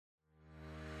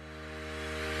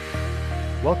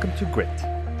Welcome to Grit,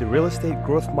 the Real Estate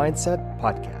Growth Mindset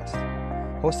podcast,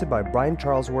 hosted by Brian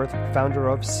Charlesworth, founder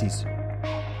of Sisu.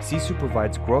 Sisu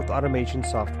provides growth automation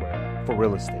software for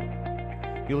real estate.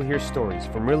 You'll hear stories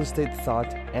from real estate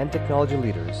thought and technology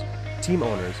leaders, team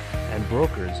owners, and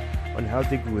brokers on how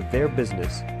they grew their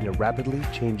business in a rapidly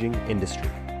changing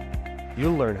industry.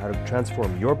 You'll learn how to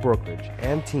transform your brokerage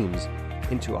and teams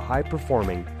into a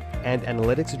high-performing and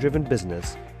analytics-driven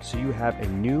business so you have a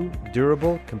new,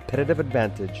 durable, competitive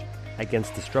advantage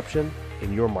against disruption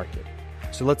in your market.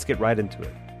 So let's get right into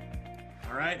it.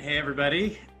 All right. Hey,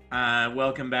 everybody.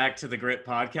 Welcome back to the Grit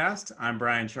Podcast. I'm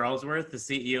Brian Charlesworth, the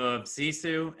CEO of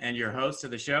Sisu and your host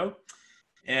of the show.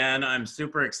 And I'm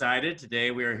super excited. Today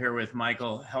we are here with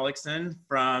Michael Hellickson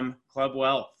from Club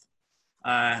Wealth.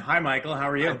 Hi, Michael. How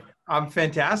are you? I'm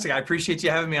fantastic. I appreciate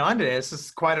you having me on today. This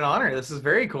is quite an honor. This is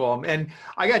very cool. And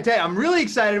I got to tell you, I'm really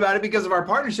excited about it because of our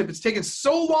partnership. It's taken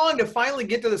so long to finally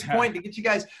get to this point, to get you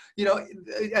guys,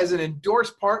 as an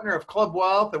endorsed partner of Club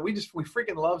Wealth, and we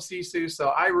freaking love Sisu.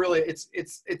 So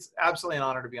it's absolutely an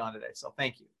honor to be on today. So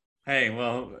thank you. Hey,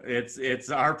 well, it's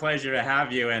our pleasure to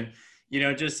have you. And,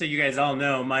 just so you guys all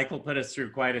know, Michael put us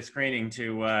through quite a screening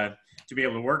to be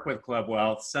able to work with Club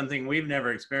Wealth, something we've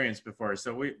never experienced before.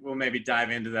 So we'll maybe dive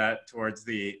into that towards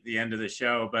the end of the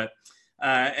show. But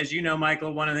as you know,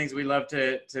 Michael, one of the things we love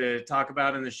to talk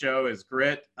about in the show is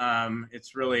grit.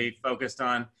 It's really focused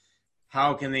on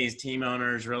how can these team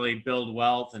owners really build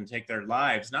wealth and take their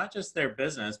lives, not just their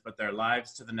business, but their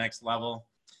lives to the next level.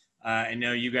 I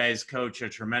know you guys coach a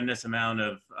tremendous amount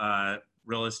of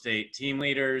real estate team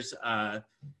leaders.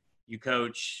 You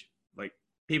coach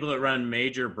people that run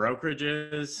major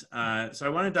brokerages. So I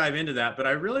want to dive into that, but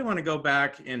I really want to go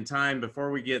back in time before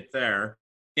we get there.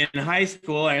 In high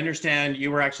school, I understand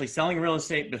you were actually selling real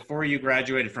estate before you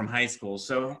graduated from high school.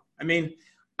 So,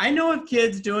 I know of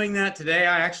kids doing that today.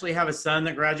 I actually have a son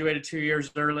that graduated 2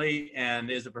 years early and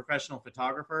is a professional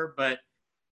photographer. But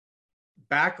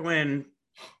back when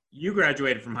you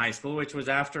graduated from high school, which was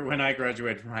after when I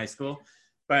graduated from high school,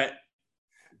 but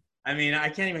I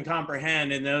can't even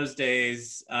comprehend in those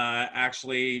days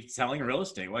actually selling real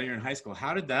estate while you're in high school.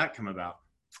 How did that come about?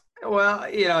 Well,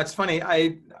 it's funny.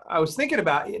 I was thinking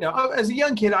about, as a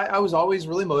young kid, I was always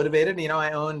really motivated. I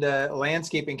owned a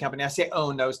landscaping company. I say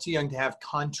owned. I was too young to have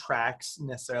contracts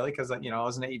necessarily because, I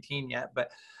wasn't 18 yet. But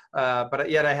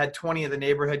yet I had 20 of the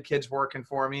neighborhood kids working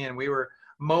for me, and we were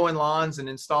mowing lawns and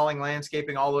installing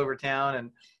landscaping all over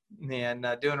town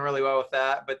and doing really well with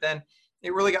that. But then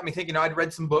it really got me thinking. I'd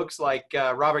read some books like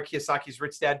Robert Kiyosaki's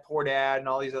Rich Dad, Poor Dad and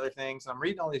all these other things. And I'm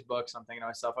reading all these books. And I'm thinking to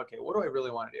myself, okay, what do I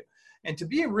really want to do? And to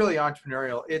be really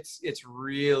entrepreneurial, it's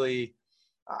really,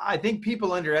 I think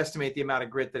people underestimate the amount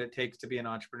of grit that it takes to be an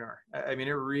entrepreneur. It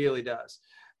really does.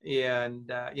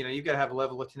 And, you've got to have a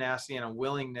level of tenacity and a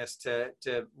willingness to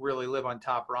really live on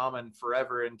top ramen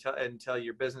forever until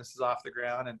your business is off the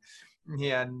ground and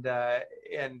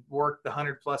work the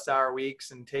 100+ hour weeks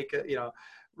and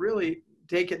really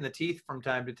take it in the teeth from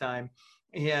time to time.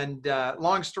 And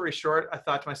long story short, I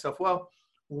thought to myself, well,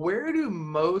 where do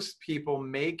most people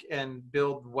make and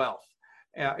build wealth?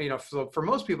 So for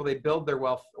most people, they build their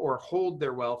wealth or hold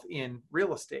their wealth in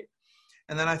real estate.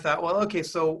 And then I thought, well, okay,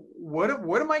 so what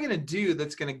am I going to do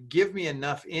that's going to give me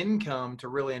enough income to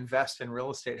really invest in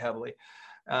real estate heavily?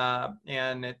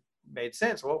 And it made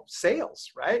sense. Well,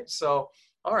 sales, right? So,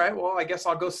 all right, well, I guess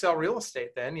I'll go sell real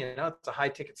estate then. It's a high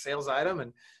ticket sales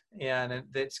item, and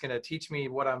it's going to teach me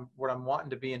what I'm wanting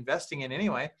to be investing in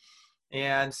anyway.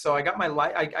 And so I got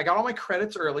I got all my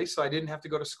credits early, so I didn't have to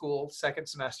go to school second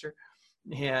semester.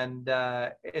 And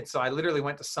so I literally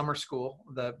went to summer school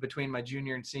between my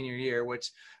junior and senior year,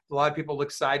 which a lot of people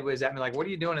look sideways at me like, what are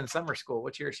you doing in summer school?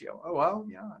 What's your issue? Oh, well,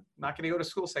 I'm not going to go to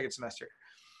school second semester.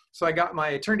 So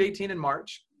I turned 18 in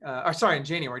March, in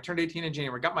January. I turned 18 in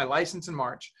January, got my license in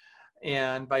March.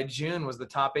 And by June was the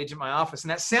top agent in my office.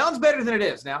 And that sounds better than it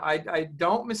is. Now, I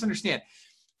don't misunderstand.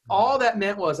 All that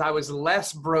meant was I was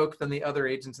less broke than the other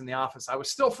agents in the office. I was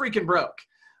still freaking broke,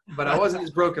 but I wasn't as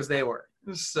broke as they were.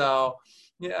 So,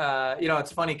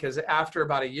 it's funny because after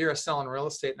about a year of selling real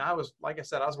estate, and I was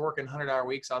working 100-hour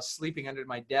weeks. I was sleeping under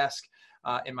my desk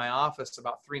in my office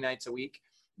about 3 nights a week,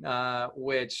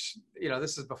 which,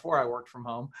 this is before I worked from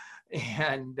home.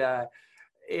 And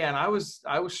I was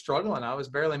struggling. I was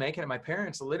barely making it. My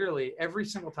parents literally every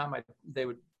single time they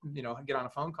would, get on a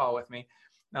phone call with me,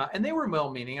 and they were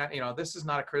well-meaning. This is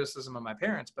not a criticism of my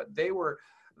parents, but they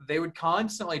would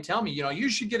constantly tell me, you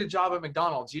should get a job at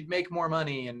McDonald's. You'd make more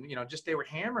money. And, they were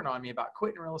hammering on me about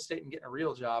quitting real estate and getting a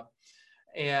real job.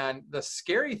 And the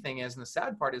scary thing is, and the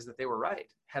sad part is that they were right.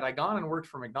 Had I gone and worked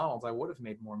for McDonald's, I would have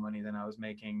made more money than I was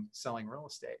making selling real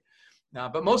estate.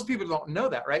 But most people don't know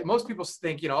that, right? Most people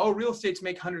think, oh, real estates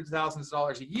make hundreds of thousands of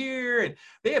dollars a year, and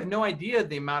they have no idea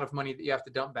the amount of money that you have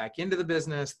to dump back into the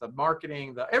business, the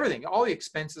marketing, the everything, all the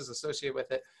expenses associated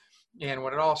with it. And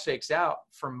when it all shakes out,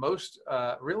 for most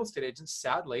real estate agents,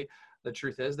 sadly, the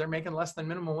truth is they're making less than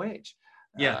minimum wage.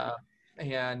 Yeah.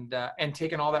 And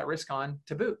taking all that risk on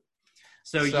to boot.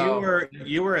 So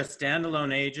you were a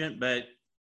standalone agent, but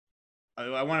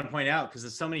I want to point out, because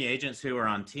there's so many agents who are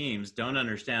on teams don't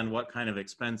understand what kind of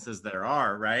expenses there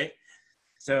are, right?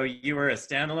 So you were a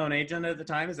standalone agent at the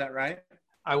time, is that right?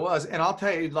 I was, and I'll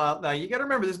tell you, now you got to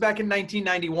remember this back in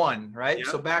 1991, right? Yep.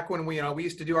 So back when we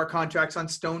used to do our contracts on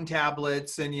stone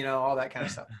tablets and all that kind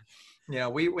of stuff.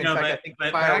 I think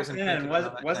back then,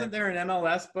 wasn't there an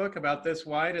MLS book about this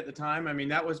wide at the time? I mean,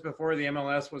 that was before the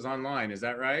MLS was online. Is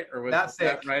that right? Or was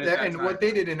that right at that time? What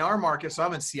they did in our market, so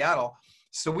I'm in Seattle,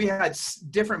 so we had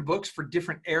different books for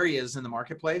different areas in the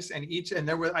marketplace, and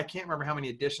there were, I can't remember how many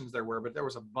editions there were, but there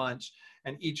was a bunch,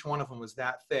 and each one of them was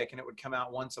that thick, and it would come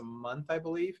out once a month, I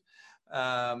believe.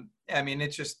 I mean,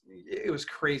 it was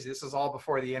crazy. This was all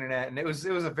before the internet, and it was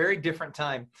a very different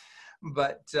time.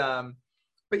 But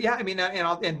yeah, I mean,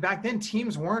 and back then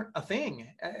teams weren't a thing.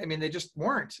 I mean, they just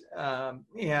weren't.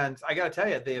 And I got to tell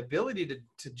you, the ability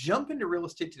to jump into real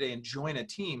estate today and join a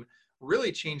team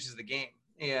really changes the game.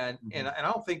 And I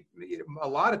don't think a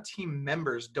lot of team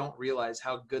members don't realize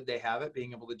how good they have it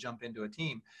being able to jump into a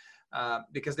team,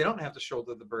 because they don't have to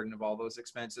shoulder the burden of all those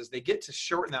expenses. They get to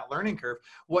shorten that learning curve.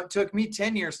 What took me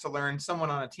 10 years to learn, someone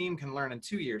on a team can learn in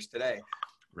 2 years today.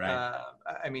 Right.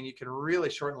 I mean, you can really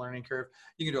shorten the learning curve.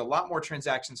 You can do a lot more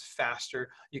transactions faster.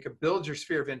 You can build your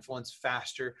sphere of influence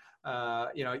faster.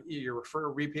 Your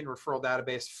repeat and referral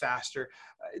database faster.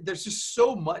 There's just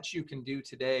so much you can do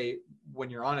today when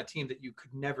you're on a team that you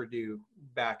could never do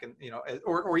back in,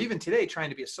 or even today trying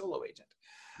to be a solo agent.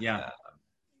 Yeah.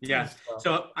 Yeah.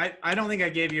 So I don't think I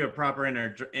gave you a proper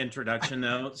introduction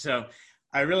though. So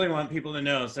I really want people to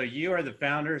know. So you are the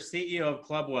founder, CEO of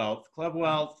Club Wealth. Club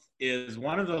Wealth is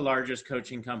one of the largest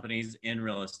coaching companies in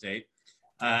real estate.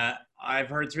 I've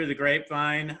heard through the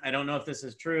grapevine, I don't know if this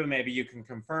is true, maybe you can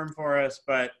confirm for us,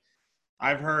 but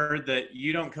I've heard that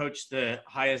you don't coach the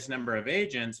highest number of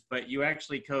agents, but you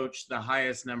actually coach the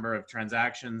highest number of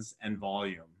transactions and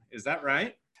volume. Is that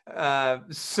right?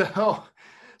 So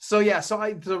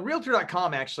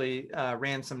Realtor.com actually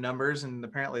ran some numbers, and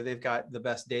apparently they've got the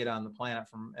best data on the planet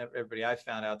from everybody I've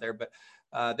found out there. But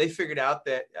they figured out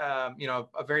that,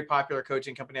 a very popular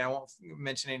coaching company, I won't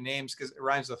mention any names because it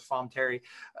rhymes with Fom Terry,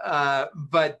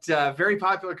 but very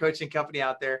popular coaching company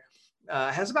out there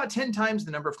has about 10 times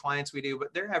the number of clients we do,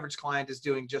 but their average client is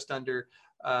doing just under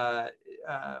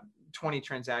 20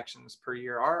 transactions per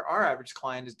year. Our average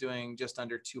client is doing just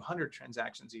under 200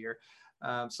 transactions a year.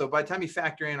 So by the time you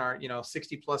factor in our,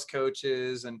 60 plus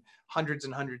coaches and hundreds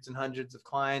and hundreds and hundreds of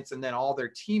clients, and then all their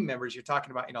team members, you're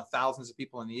talking about, thousands of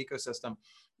people in the ecosystem.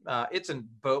 It's a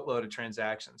boatload of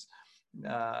transactions.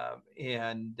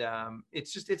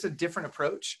 It's a different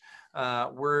approach.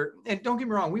 And don't get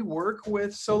me wrong, we work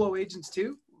with solo agents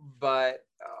too, but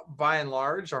by and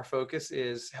large, our focus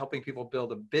is helping people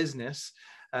build a business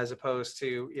as opposed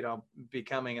to,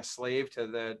 becoming a slave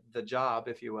to the job,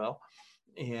 if you will.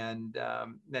 And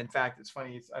in fact, it's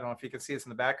funny, I don't know if you can see this in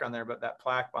the background there, but that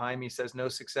plaque behind me says no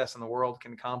success in the world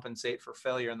can compensate for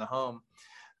failure in the home.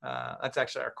 That's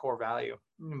actually our core value.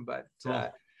 But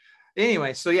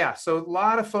anyway, so a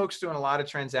lot of folks doing a lot of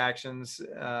transactions,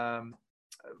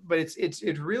 but it's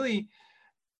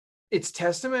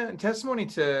testimony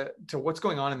to what's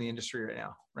going on in the industry right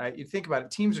now, right? You think about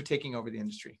it, teams are taking over the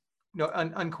industry. No,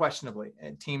 unquestionably,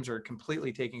 and teams are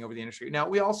completely taking over the industry. Now,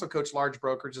 we also coach large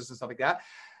brokerages and stuff like that.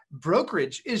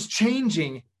 Brokerage is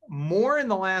changing more in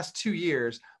the last 2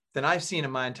 years than I've seen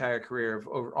in my entire career of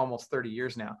over almost 30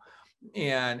 years now.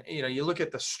 And, you look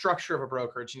at the structure of a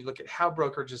brokerage, and you look at how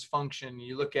brokerages function,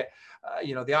 you look at,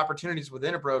 the opportunities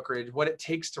within a brokerage, what it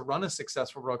takes to run a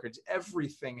successful brokerage.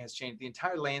 Everything has changed. The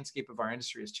entire landscape of our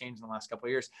industry has changed in the last couple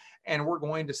of years, and we're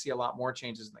going to see a lot more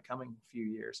changes in the coming few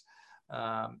years.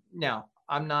 Now,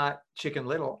 I'm not Chicken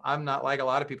Little. I'm not like a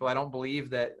lot of people. I don't believe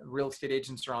that real estate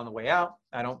agents are on the way out.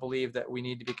 I don't believe that we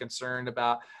need to be concerned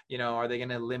about, are they going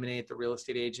to eliminate the real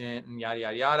estate agent and yada,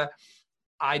 yada, yada.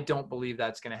 I don't believe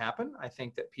that's going to happen. I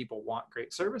think that people want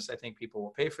great service. I think people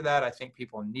will pay for that. I think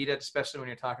people need it, especially when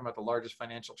you're talking about the largest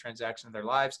financial transaction of their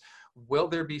lives. Will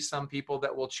there be some people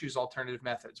that will choose alternative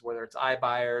methods, whether it's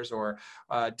iBuyers or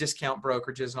discount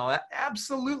brokerages and all that?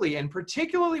 Absolutely. And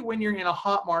particularly when you're in a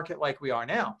hot market like we are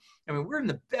now. I mean, we're in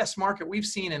the best market we've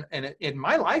seen in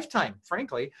my lifetime,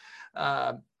 frankly.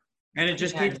 And it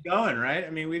just keeps going, right? I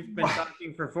mean, we've been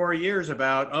talking for 4 years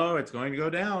about, oh, it's going to go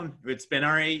down. It's been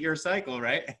our 8-year cycle,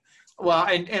 right? Well,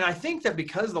 and I think that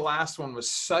because the last one was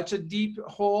such a deep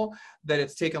hole that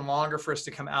it's taken longer for us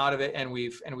to come out of it, and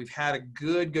we've had a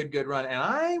good run. And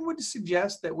I would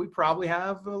suggest that we probably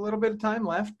have a little bit of time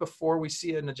left before we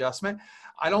see an adjustment.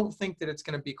 I don't think that it's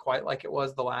going to be quite like it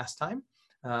was the last time.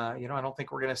 I don't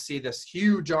think we're going to see this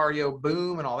huge REO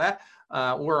boom and all that.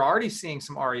 We're already seeing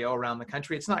some REO around the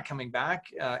country. It's not coming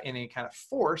back in any kind of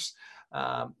force,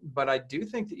 but I do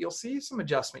think that you'll see some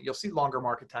adjustment. You'll see longer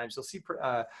market times. You'll see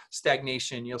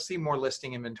stagnation. You'll see more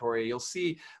listing inventory. You'll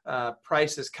see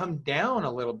prices come down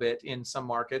a little bit in some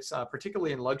markets,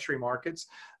 particularly in luxury markets.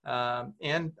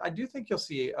 And I do think you'll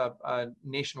see a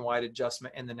nationwide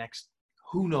adjustment in the next,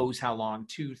 who knows how long,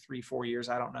 2, 3, 4 years.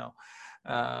 I don't know.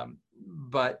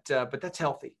 But that's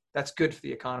healthy. That's good for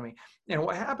the economy. And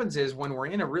what happens is when we're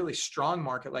in a really strong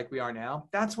market like we are now,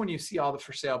 that's when you see all the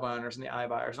for sale by owners and the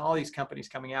iBuyers and all these companies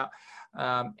coming out.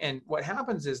 And what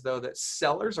happens is, though, that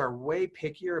sellers are way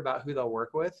pickier about who they'll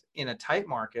work with in a tight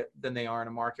market than they are in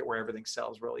a market where everything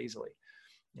sells real easily.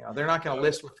 They're not going to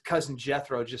list with Cousin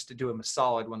Jethro just to do them a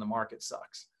solid when the market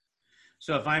sucks.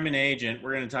 So if I'm an agent,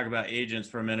 we're going to talk about agents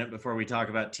for a minute before we talk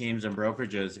about teams and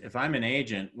brokerages. If I'm an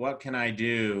agent, what can I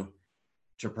do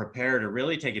to prepare to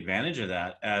really take advantage of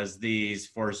that as these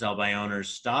for sale by owners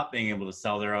stop being able to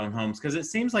sell their own homes? Because it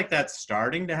seems like that's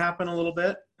starting to happen a little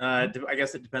bit. I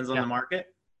guess it depends on the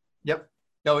market. Yep.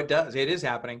 No, it does. It is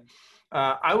happening.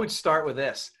 I would start with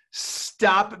this.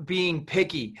 Stop being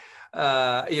picky.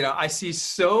 I see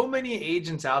so many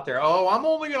agents out there. Oh, I'm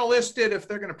only going to list it if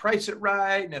they're going to price it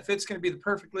right, and if it's going to be the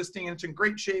perfect listing and it's in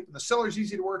great shape and the seller's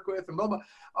easy to work with and blah, blah.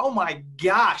 Oh my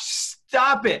gosh,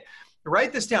 stop it.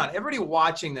 Write this down. Everybody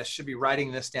watching this should be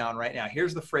writing this down right now.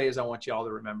 Here's the phrase I want you all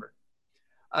to remember.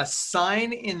 A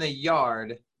sign in the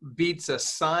yard beats a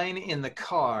sign in the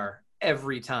car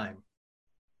every time.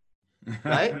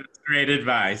 Right? That's great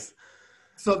advice.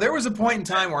 So there was a point in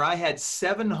time where I had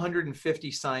 750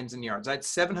 signs in yards. I had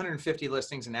 750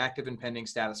 listings in active and pending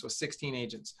status with 16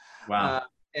 agents. Wow.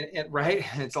 Right?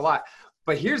 It's a lot.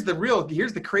 But here's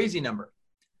the crazy number.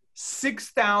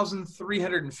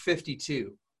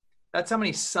 6,352. That's how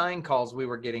many sign calls we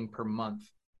were getting per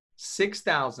month.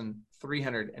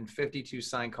 6,352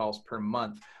 sign calls per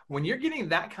month. When you're getting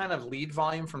that kind of lead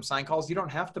volume from sign calls, you don't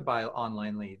have to buy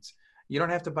online leads. You don't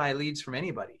have to buy leads from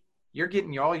anybody. You're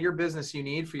getting all your business you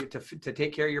need for you to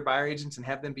take care of your buyer agents and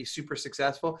have them be super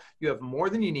successful. You have more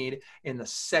than you need in the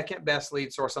second best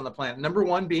lead source on the planet. Number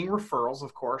one being referrals,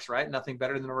 of course, right? Nothing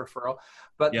better than a referral.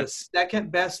 But the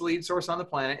second best lead source on the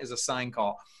planet is a sign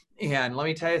call. And let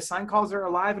me tell you, sign calls are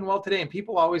alive and well today. And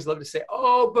people always love to say,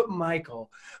 oh, but Michael,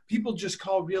 people just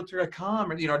call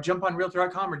Realtor.com or, jump on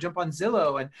Realtor.com or jump on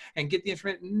Zillow and get the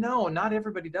information. No, not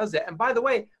everybody does that. And by the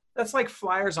way, that's like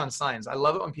flyers on signs. I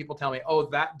love it when people tell me, oh,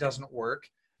 that doesn't work.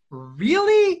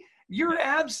 Really? You're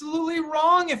absolutely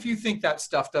wrong if you think that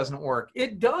stuff doesn't work.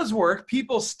 It does work.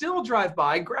 People still drive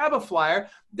by, grab a flyer,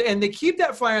 and they keep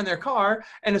that flyer in their car.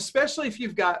 And especially if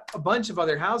you've got a bunch of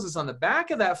other houses on the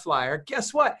back of that flyer,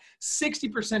 guess what?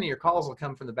 60% of your calls will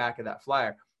come from the back of that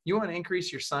flyer. You want to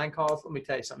increase your sign calls? Let me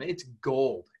tell you something. It's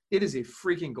gold. It is a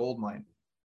freaking gold mine.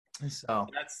 So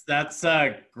that's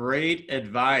great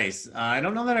advice. I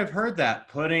don't know that I've heard that.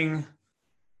 Putting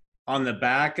on the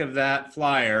back of that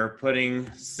flyer,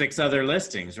 putting 6 other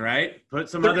listings, right? Put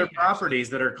some other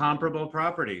properties that are comparable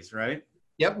properties, right?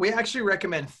 Yep. We actually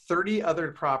recommend 30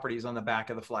 other properties on the back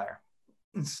of the flyer.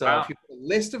 So if you put a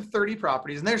list of 30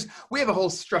 properties, and we have a whole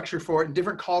structure for it and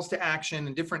different calls to action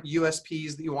and different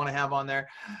USPs that you want to have on there.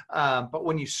 But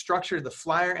when you structure the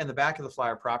flyer and the back of the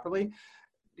flyer properly,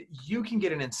 you can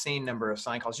get an insane number of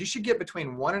sign calls. You should get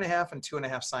between 1.5 and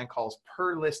 2.5 sign calls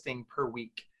per listing per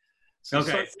week. So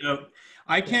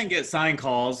I can't get sign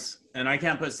calls and I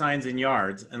can't put signs in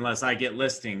yards unless I get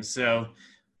listings. So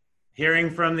hearing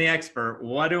from the expert,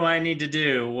 what do I need to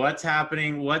do? What's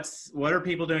happening? What are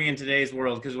people doing in today's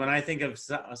world? Because when I think of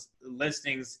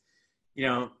listings,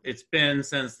 it's been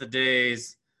since the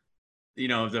days,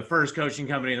 the first coaching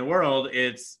company in the world,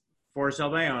 it's for sale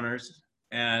by owners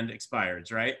and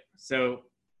expireds, right? So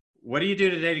what do you do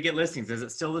today to get listings? Is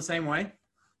it still the same way?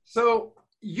 So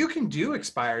you can do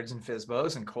expireds and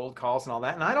FSBOs and cold calls and all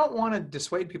that. And I don't want to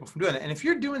dissuade people from doing it. And if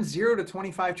you're doing 0 to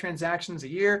 25 transactions a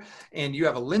year and you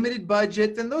have a limited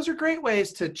budget, then those are great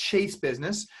ways to chase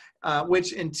business,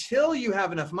 which until you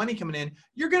have enough money coming in,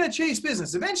 you're going to chase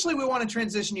business. Eventually, we want to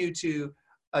transition you to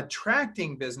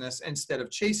attracting business instead of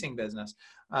chasing business.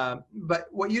 But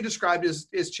what you described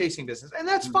is chasing business. And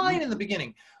that's fine in the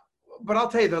beginning. But I'll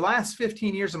tell you, the last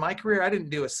 15 years of my career, I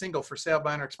didn't do a single for sale,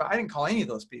 buy, or expire. I didn't call any of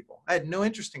those people. I had no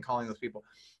interest in calling those people.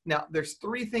 Now, there's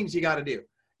 3 things you got to do.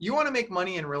 You want to make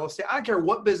money in real estate. I don't care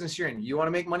what business you're in. You want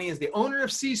to make money as the owner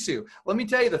of Sisu. Let me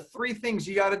tell you the 3 things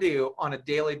you got to do on a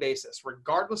daily basis,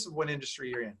 regardless of what industry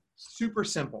you're in. Super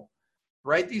simple.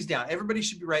 Write these down. Everybody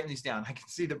should be writing these down. I can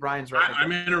see that Brian's writing. I'm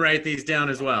going to write these down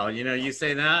as well. You know, you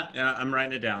say that, I'm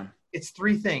writing it down. It's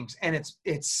 3 things, and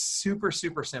it's super,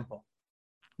 super simple.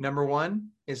 Number 1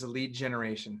 is lead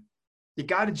generation. You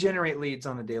got to generate leads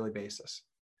on a daily basis.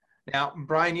 Now,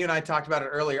 Brian, you and I talked about it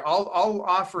earlier. I'll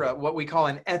offer what we call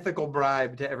an ethical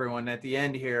bribe to everyone at the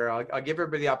end here. I'll give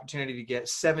everybody the opportunity to get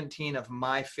 17 of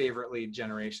my favorite lead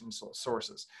generation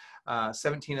sources.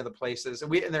 17 of the places.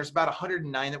 And there's about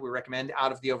 109 that we recommend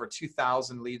out of the over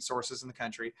 2,000 lead sources in the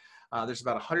country. There's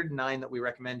about 109 that we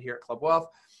recommend here at Club Wealth.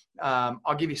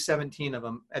 I'll give you 17 of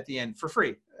them at the end for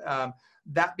free.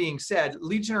 That being said,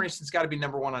 lead generation's got to be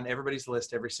number 1 on everybody's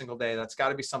list every single day. That's got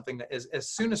to be something that is, as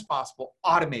soon as possible,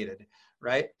 automated,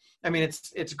 right? I mean,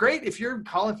 it's great if you're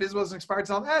calling FSBOs and expireds and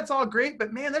all that, it's all great,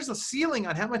 but man, there's a ceiling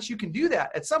on how much you can do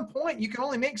that. At some point, you can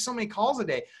only make so many calls a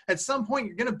day. At some point,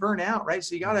 you're going to burn out, right?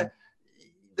 So you got to,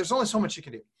 there's only so much you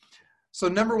can do. So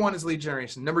number 1 is lead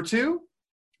generation. Number 2,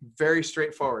 very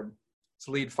straightforward. It's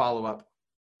lead follow-up.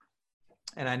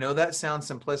 And I know that sounds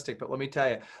simplistic, but let me tell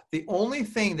you, the only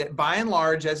thing that by and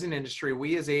large as an industry,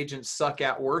 we as agents suck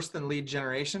at worse than lead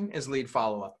generation is lead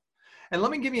follow-up. And let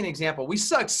me give you an example. We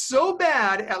suck so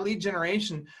bad at lead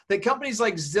generation that companies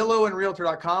like Zillow and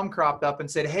Realtor.com cropped up and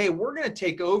said, hey, we're going to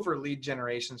take over lead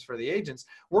generations for the agents.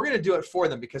 We're going to do it for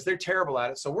them because they're terrible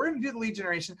at it. So we're going to do the lead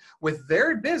generation with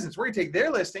their business. We're going to take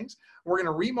their listings. We're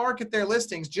going to remarket their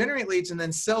listings, generate leads, and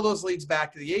then sell those leads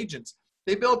back to the agents.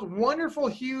 They built wonderful,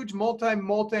 huge,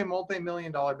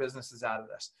 multi-million dollar businesses out of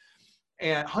this,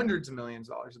 and hundreds of millions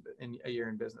of dollars a year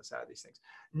in business out of these things.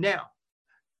 Now,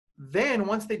 then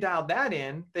once they dialed that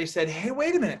in, they said, hey,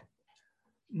 wait a minute.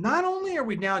 Not only are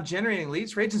we now generating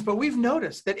leads for agents, but we've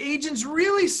noticed that agents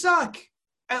really suck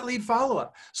at lead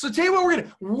follow-up. So tell you what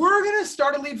we're gonna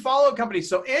start a lead follow-up company.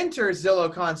 So enter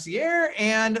Zillow Concierge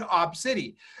and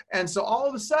OpCity. And so all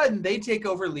of a sudden they take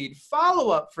over lead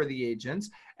follow-up for the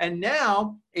agents. And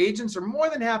now agents are more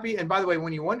than happy. And by the way,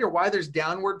 when you wonder why there's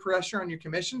downward pressure on your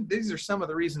commission, these are some of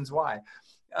the reasons why.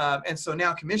 And so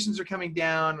now commissions are coming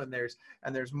down, and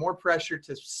there's more pressure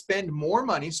to spend more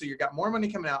money. So you've got more money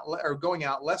coming out or going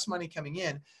out, less money coming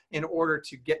in order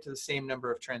to get to the same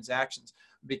number of transactions,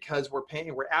 because we're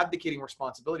advocating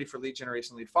responsibility for lead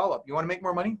generation, lead follow-up. You want to make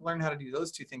more money? Learn how to do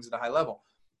those 2 things at a high level.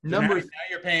 So now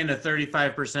you're paying a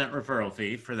 35% referral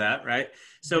fee for that, right?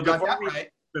 So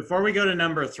before we go to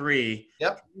number 3,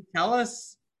 yep. Can you tell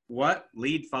us what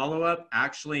lead follow-up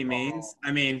actually means?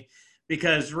 I mean,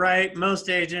 because, right, most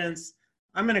agents,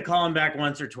 I'm going to call them back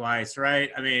once or twice, right?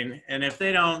 I mean, and if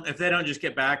they don't just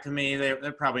get back to me,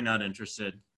 they're probably not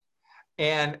interested.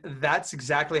 And that's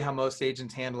exactly how most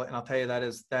agents handle it. And I'll tell you, that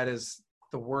is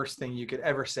the worst thing you could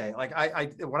ever say. Like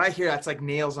when I hear that's like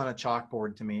nails on a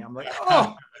chalkboard to me. I'm like,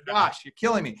 oh my gosh, you're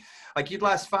killing me. Like you'd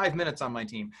last 5 minutes on my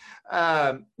team.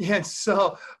 And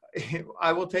so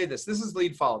I will tell you this is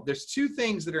lead follow-up. There's 2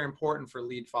 things that are important for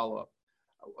lead follow-up.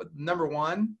 Number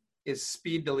 1 is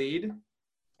speed to lead.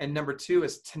 And number 2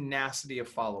 is tenacity of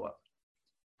follow-up.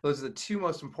 Those are the 2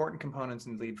 most important components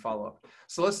in lead follow-up.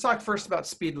 So let's talk first about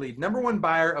speed lead. Number 1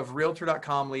 buyer of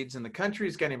Realtor.com leads in the country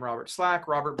is a guy named Robert Slack.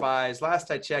 Robert buys.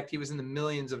 Last I checked, he was in the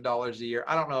millions of dollars a year.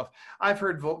 I don't know if I've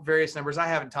heard various numbers. I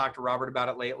haven't talked to Robert about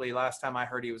it lately. Last time I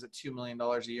heard he was at $2 million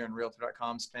a year in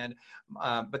Realtor.com spend.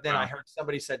 But then I heard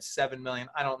somebody said 7 million.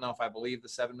 I don't know if I believe the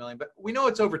 7 million, but we know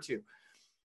it's over 2.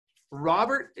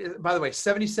 Robert, by the way,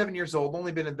 77 years old,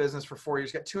 only been in business for 4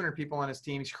 years, got 200 people on his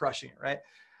team. He's crushing it, right?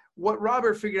 What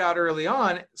Robert figured out early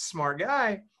on, smart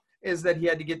guy, is that he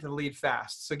had to get to the lead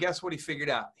fast. So guess what he figured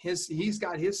out? He's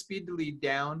got his speed to lead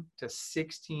down to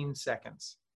 16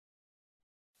 seconds.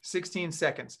 16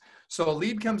 seconds. So a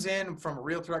lead comes in from a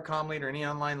Realtor.com lead or any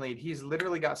online lead. He's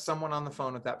literally got someone on the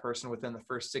phone with that person within the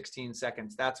first 16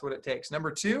 seconds. That's what it takes.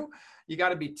 Number 2, you got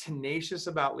to be tenacious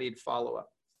about lead follow-up.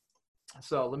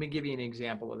 So let me give you an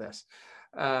example of this.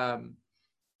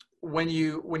 when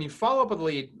you follow up with a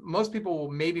lead, most people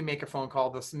will maybe make a phone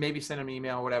call, maybe send them an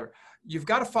email or whatever. You've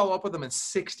got to follow up with them in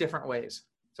 6 different ways.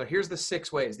 So here's the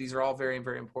 6 ways. These are all very,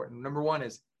 very important. Number 1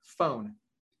 is phone,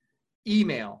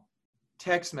 email,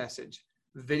 text message,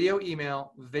 video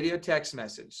email, video text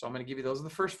message. So I'm going to give you, those are the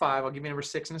first 5. I'll give you number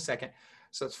 6 in a second.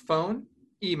 So it's phone,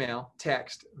 email,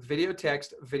 text,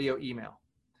 video email.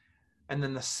 And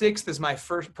then the 6th is my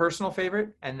first personal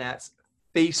favorite, and that's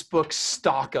Facebook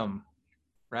stalk 'em.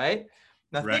 Right?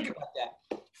 Now think about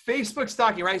that. Facebook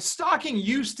stalking, right? Stalking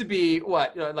used to be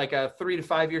what, like a 3 to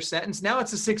 5 year sentence. Now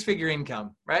it's a 6-figure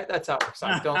income, right? That's how it works.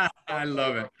 I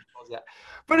love it.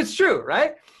 But it's true,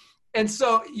 right? And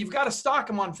so you've got to stalk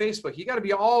them on Facebook. You got to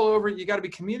be all over. You got to be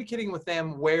communicating with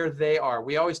them where they are.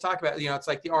 We always talk about, it's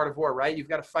like the art of war, right? You've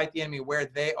got to fight the enemy where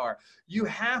they are. You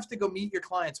have to go meet your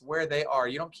clients where they are.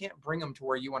 Can't bring them to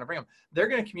where you want to bring them. They're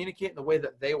going to communicate in the way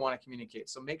that they want to communicate.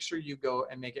 So make sure you go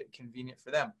and make it convenient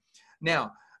for them.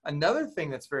 Now, another thing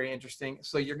that's very interesting.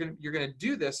 So you're going to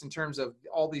do this in terms of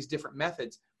all these different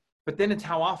methods, but then it's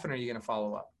how often are you going to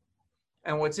follow up?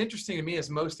 And what's interesting to me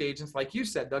is most agents, like you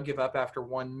said, they'll give up after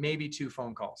 1, maybe 2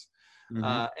 phone calls.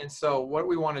 Mm-hmm. And so what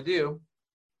we want to do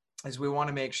is we want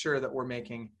to make sure that we're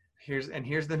making, here's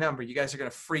the number. You guys are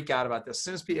going to freak out about this. As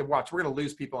soon as people watch, we're going to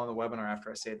lose people on the webinar after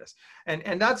I say this.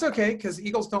 And that's okay, because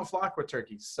eagles don't flock with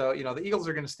turkeys. So, the eagles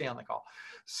are going to stay on the call.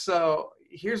 So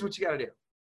here's what you got to do.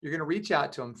 You're going to reach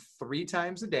out to them 3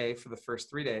 times a day for the first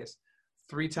 3 days,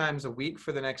 3 times a week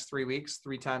for the next 3 weeks,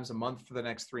 3 times a month for the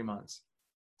next 3 months.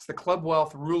 It's the Club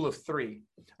Wealth rule of 3.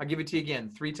 I'll give it to you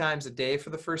again. 3 times a day for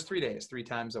the first 3 days, 3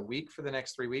 times a week for the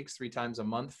next 3 weeks, 3 times a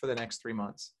month for the next 3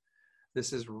 months.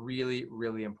 This is really,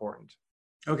 really important.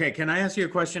 Okay. Can I ask you a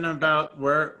question about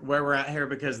where we're at here?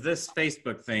 Because this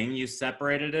Facebook thing, you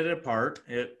separated it apart.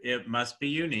 It must be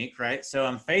unique, right? So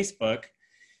on Facebook,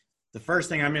 the first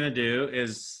thing I'm going to do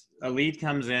is a lead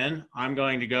comes in. I'm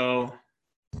going to go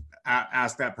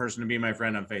ask that person to be my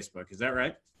friend on Facebook. Is that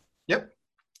right?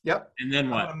 Yep. And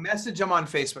then what? I'm going to message them on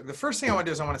Facebook. The first thing I want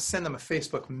to do is I want to send them a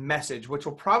Facebook message, which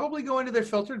will probably go into their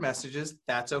filtered messages.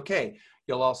 That's okay.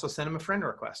 You'll also send them a friend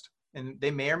request, and they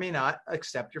may or may not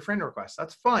accept your friend request.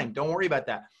 That's fine. Don't worry about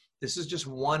that. This is just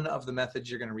one of the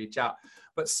methods you're going to reach out,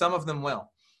 but some of them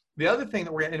will. The other thing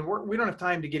that we don't have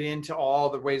time to get into all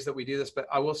the ways that we do this, but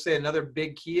I will say another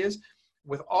big key is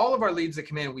with all of our leads that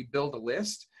come in, we build a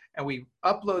list and we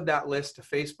upload that list to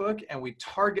Facebook and we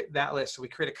target that list. So we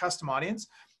create a custom audience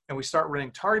and we start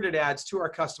running targeted ads to our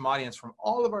custom audience from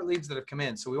all of our leads that have come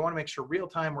in. So we want to make sure real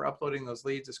time we're uploading those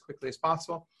leads as quickly as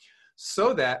possible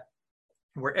so that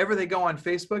wherever they go on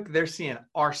Facebook, they're seeing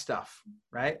our stuff,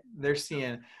 right? They're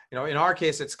seeing, in our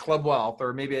case, it's Club Wealth,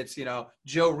 or maybe it's,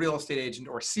 Joe Real Estate Agent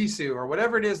or Sisu or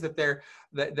whatever it is that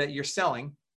that you're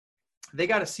selling. They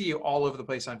got to see you all over the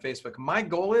place on Facebook. My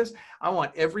goal is I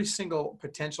want every single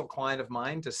potential client of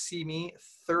mine to see me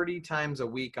 30 times a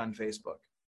week on Facebook.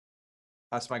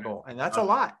 That's my goal. And that's a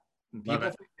lot.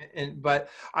 But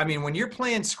I mean, when you're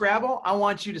playing Scrabble, I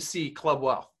want you to see Club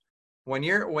Wealth. When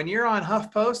you're on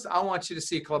HuffPost, I want you to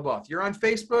see Club Wealth. You're on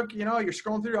Facebook, you're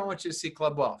scrolling through, I want you to see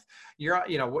Club Wealth. You're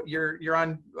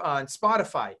on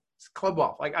Spotify, it's Club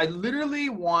Wealth. Like I literally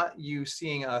want you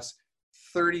seeing us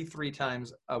 33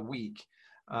 times a week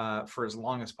for as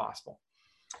long as possible.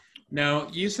 Now,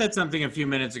 you said something a few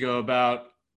minutes ago about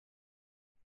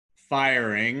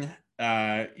firing.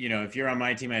 If you're on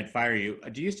my team, I'd fire you.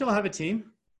 Do you still have a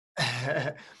team?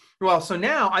 Well, so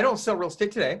now I don't sell real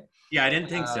estate today. Yeah, I didn't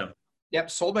think so. Yep,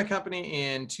 sold my company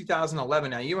in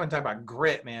 2011. Now you want to talk about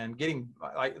grit, man.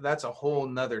 That's a whole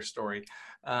nother story.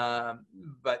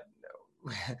 But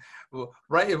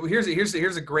right, here's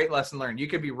a great lesson learned. You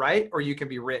can be right or you can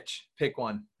be rich. Pick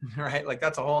one, right? Like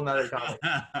that's a whole nother topic.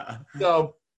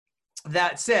 So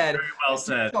that said, very well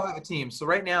said. I still have a team. So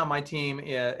right now my team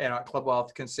at Club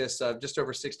Wealth consists of just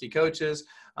over 60 coaches,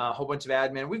 a whole bunch of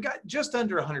admin. We've got just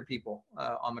under 100 people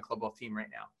on the Club Wealth team right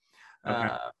now.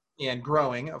 Okay. And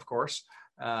growing, of course.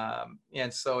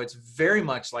 And so it's very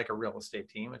much like a real estate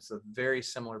team. It's a very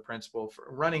similar principle for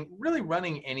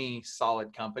running any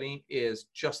solid company is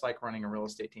just like running a real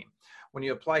estate team. When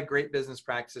you apply great business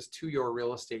practices to your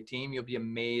real estate team, you'll be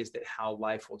amazed at how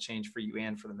life will change for you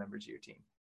and for the members of your team.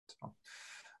 So,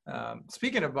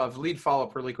 speaking of lead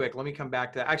follow-up really quick, let me come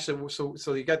back to actually,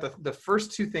 so you got the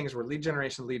first 2 things were lead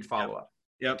generation, lead follow-up.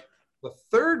 Yep. The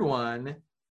third one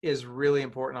is really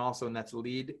important also, and that's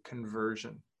lead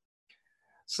conversion.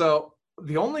 So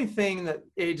the only thing that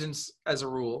agents as a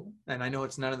rule, and I know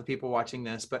it's none of the people watching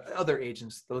this, but other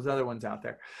agents, those other ones out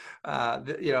there,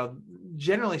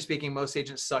 generally speaking, most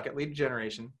agents suck at lead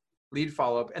generation, lead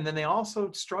follow-up, and then they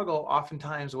also struggle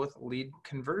oftentimes with lead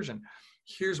conversion.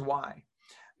 Here's why.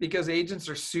 Because agents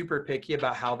are super picky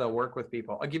about how they'll work with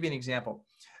people. I'll give you an example.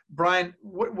 Brian,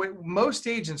 what most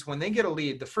agents, when they get a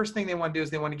lead, the first thing they want to do is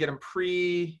they want to get them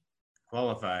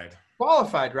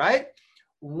qualified, right?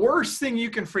 Worst thing you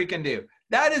can freaking do.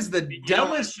 That is the you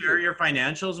dumbest. Share your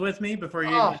financials with me before you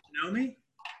even know me?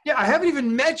 Yeah, I haven't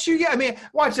even met you yet. I mean,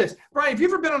 watch this. Brian, have you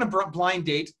ever been on a blind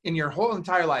date in your whole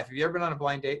entire life? Have you ever been on a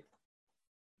blind date?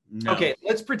 No. Okay,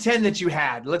 let's pretend that you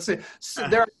had. Let's say so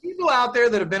there are people out there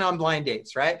that have been on blind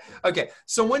dates, right? Okay,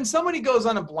 so when somebody goes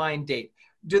on a blind date,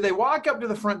 do they walk up to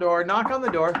the front door, knock on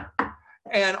the door,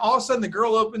 and all of a sudden the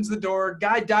girl opens the door,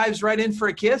 guy dives right in for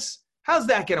a kiss? How's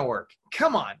that going to work?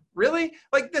 Come on, really?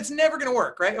 Like, that's never going to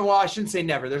work, right? Well, I shouldn't say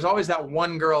never. There's always that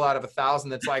one girl out of 1,000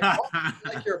 that's like, oh, I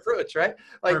like your approach, right?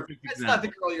 Like, that's not the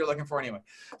girl you're looking for anyway.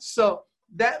 So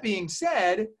that being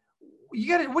said,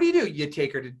 what do? You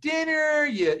take her to dinner,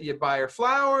 you buy her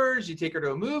flowers, you take her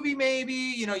to a movie maybe,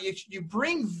 you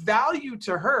bring value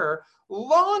to her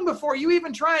long before you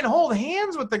even try and hold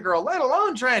hands with the girl, let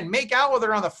alone try and make out with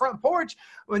her on the front porch.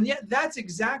 And yet that's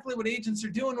exactly what agents are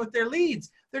doing with their leads.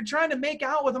 They're trying to make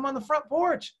out with them on the front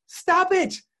porch. Stop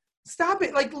it.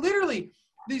 Like, literally,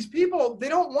 these people, they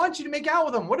don't want you to make out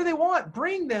with them. What do they want?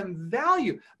 Bring them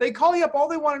value. They call you up. All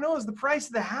they want to know is the price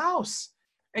of the house.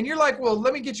 And you're like, well,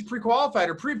 let me get you pre-qualified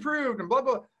or pre-approved and blah,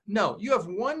 blah. No, you have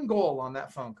one goal on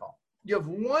that phone call. You have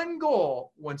one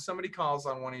goal when somebody calls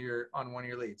on one of your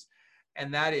leads.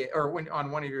 And that is, or when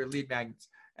on one of your lead magnets,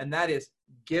 and that is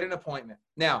get an appointment.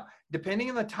 Now, depending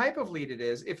on the type of lead it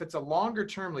is, if it's a longer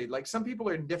term lead, like some people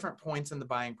are in different points in the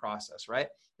buying process, right?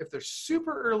 If they're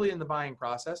super early in the buying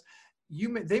process,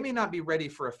 they may not be ready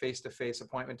for a face-to-face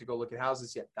appointment to go look at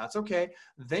houses yet. That's okay.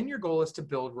 Then your goal is to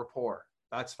build rapport.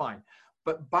 That's fine.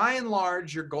 But by and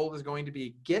large, your goal is going to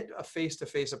be get a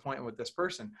face-to-face appointment with this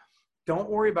person.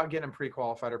 Don't worry about getting them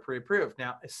pre-qualified or pre-approved.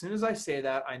 Now, as soon as I say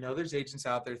that, I know there's agents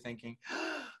out there thinking,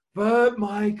 but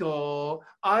Michael,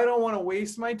 I don't want to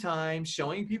waste my time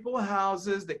showing people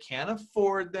houses that can't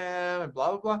afford them and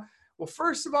blah, blah, blah. Well,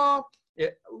 first of all,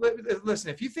 listen,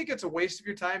 if you think it's a waste of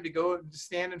your time to go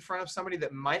stand in front of somebody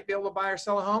that might be able to buy or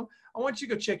sell a home, I want you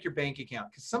to go check your bank account,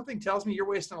 because something tells me you're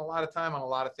wasting a lot of time on a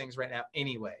lot of things right now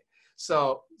anyway.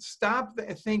 So stop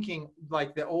thinking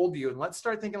like the old you and let's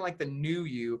start thinking like the new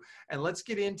you, and let's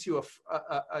get into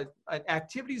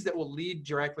activities that will lead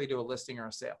directly to a listing or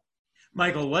a sale.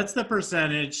 Michael, what's the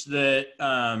percentage that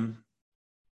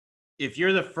if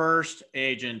you're the first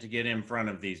agent to get in front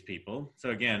of these people, so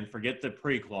again, forget the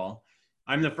pre-qual,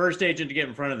 I'm the first agent to get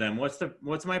in front of them,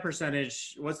 what's my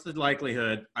percentage, what's the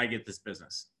likelihood I get this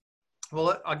business?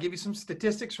 Well, I'll give you some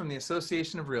statistics from the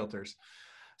Association of Realtors.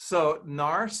 So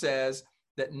NAR says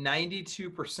that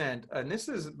 92%, and this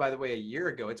is, by the way, a year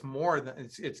ago,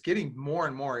 it's getting more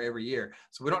and more every year.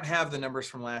 So we don't have the numbers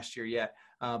from last year yet,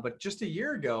 but just a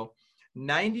year ago,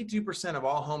 92% of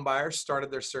all home buyers started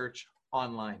their search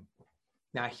online.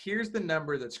 Now, here's the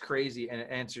number that's crazy, and it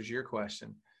answers your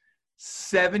question.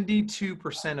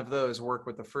 72% of those work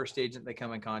with the first agent they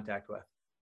come in contact with.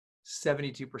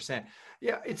 72%.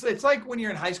 Yeah, it's like when you're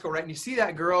in high school, right? And you see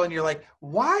that girl and you're like,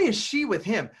 why is she with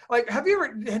him? Like, have you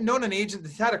ever known an agent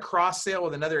that's had a cross sale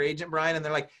with another agent, Brian? And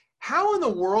they're like, how in the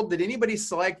world did anybody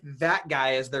select that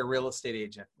guy as their real estate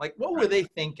agent? Like, what were they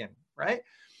thinking, right?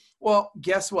 Well,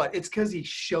 guess what? It's because he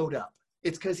showed up.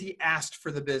 It's because he asked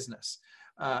for the business.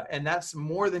 And that's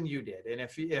more than you did. And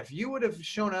if you would have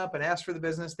shown up and asked for the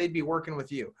business, they'd be working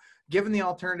with you. Given the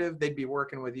alternative, they'd be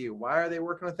working with you. Why are they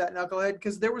working with that knucklehead?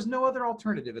 Because there was no other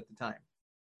alternative at the time.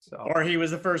 So, or he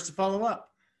was the first to follow up.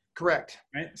 Correct.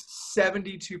 Right?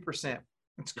 72%.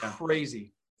 It's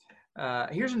crazy.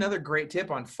 Here's another great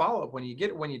tip on follow-up. When you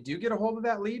do get a hold of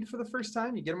that lead for the first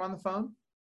time, you get them on the phone.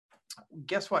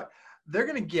 Guess what? They're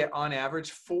going to get on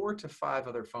average 4 to 5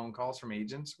 other phone calls from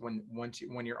agents when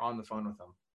you're on the phone with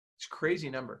them. It's a crazy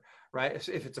number, right?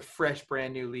 If it's a fresh,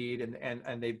 brand new lead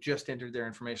and they've just entered their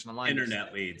information online.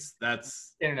 Internet leads.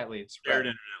 That's internet leads. Shared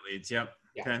internet leads. Yep.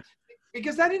 Yeah. Okay.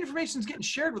 Because that information is getting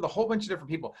shared with a whole bunch of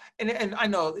different people. And I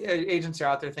know agents are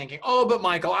out there thinking, oh, but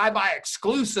Michael, I buy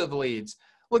exclusive leads.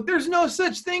 Look, there's no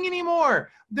such thing anymore.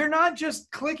 They're not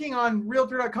just clicking on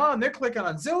realtor.com. They're clicking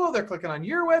on Zillow. They're clicking on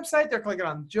your website. They're clicking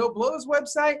on Joe Blow's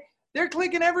website. They're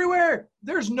clicking everywhere.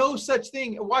 There's no such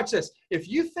thing. Watch this. If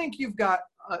you think you've got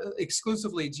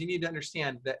exclusive leads, you need to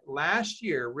understand that last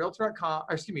year, realtor.com,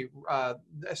 the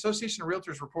Association of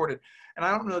Realtors reported, and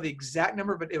I don't know the exact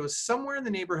number, but it was somewhere in the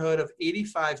neighborhood of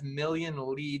 85 million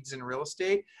leads in real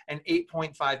estate and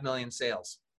 8.5 million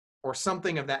sales or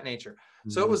something of that nature.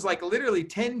 So it was like literally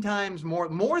 10 times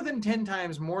more than 10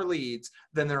 times more leads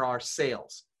than there are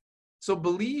sales. So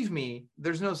believe me,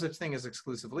 there's no such thing as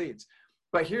exclusive leads.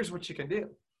 But here's what you can do.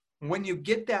 When you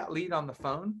get that lead on the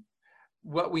phone,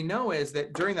 what we know is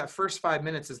that during that first 5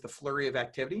 minutes is the flurry of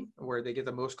activity where they get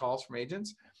the most calls from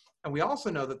agents. And we also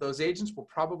know that those agents will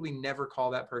probably never call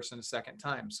that person a second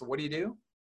time. So what do?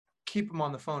 Keep them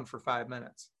on the phone for 5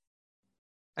 minutes.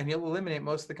 And you'll eliminate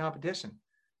most of the competition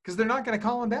because they're not going to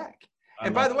call them back.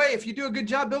 And by the way, if you do a good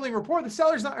job building rapport,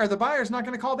 the buyer's not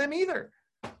going to call them either.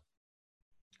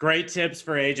 Great tips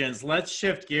for agents. Let's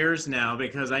shift gears now,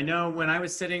 because I know when I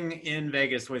was sitting in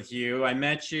Vegas with you, I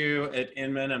met you at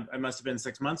Inman. It must have been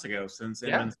 6 months ago since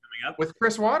Inman's coming up. With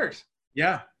Chris Waters.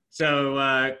 Yeah.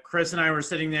 So Chris and I were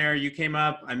sitting there. You came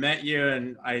up. I met you,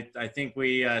 and I think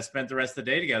we spent the rest of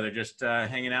the day together just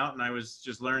hanging out, and I was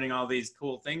just learning all these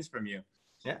cool things from you.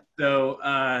 Yeah. So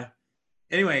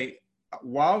anyway,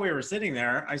 while we were sitting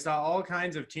there, I saw all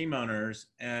kinds of team owners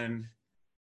and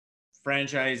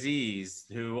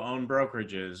franchisees who own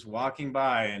brokerages walking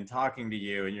by and talking to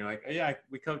you, and you're like, oh, yeah,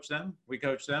 we coach them.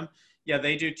 Yeah,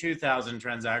 they do 2,000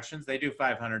 transactions. They do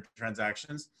 500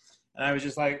 transactions. And I was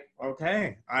just like,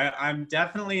 okay, I'm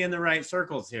definitely in the right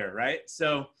circles here, right?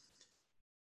 So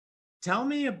tell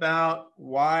me about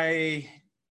why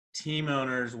team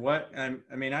owners,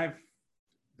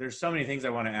 there's so many things I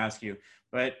want to ask you,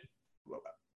 but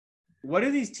what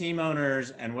do these team owners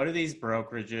and what do these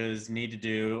brokerages need to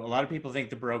do? A lot of people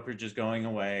think the brokerage is going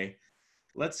away.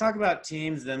 Let's talk about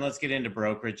teams, then let's get into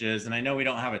brokerages. And I know we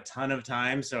don't have a ton of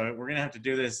time, so we're going to have to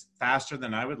do this faster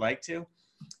than I would like to.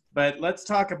 But let's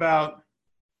talk about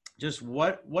just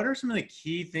what are some of the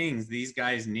key things these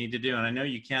guys need to do? And I know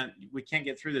we can't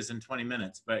get through this in 20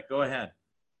 minutes, but go ahead.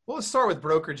 Well, let's start with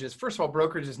brokerages. First of all,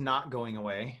 brokerage is not going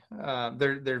away.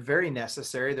 They're very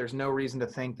necessary. There's no reason to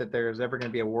think that there's ever going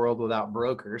to be a world without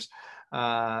brokers.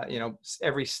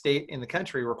 Every state in the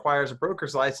country requires a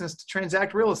broker's license to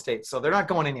transact real estate, so they're not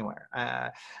going anywhere.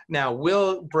 Now,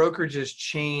 will brokerages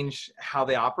change how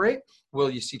they operate? Will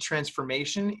you see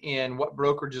transformation in what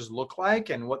brokerages look like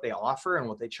and what they offer and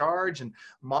what they charge and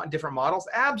different models?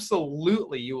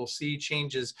 Absolutely, you will see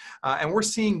changes, and we're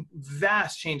seeing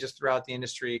vast changes throughout the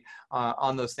industry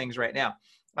on those things right now.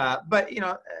 But,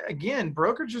 again,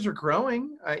 brokerages are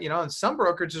growing, and some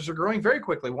brokerages are growing very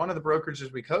quickly. One of the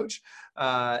brokerages we coach,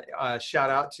 shout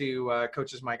out to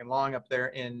coaches Mike and Long up there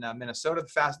in Minnesota.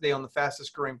 They own the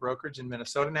fastest growing brokerage in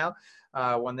Minnesota now.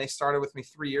 When they started with me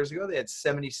 3 years ago, they had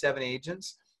 77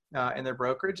 agents in their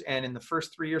brokerage. And in the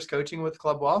first 3 years coaching with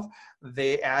Club Wealth,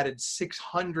 they added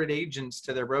 600 agents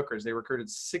to their brokers. They recruited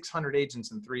 600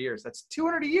 agents in 3 years. That's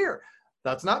 200 a year.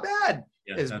 That's not bad.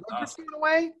 Yeah, is brokers going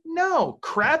away? No.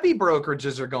 Crappy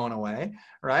brokerages are going away,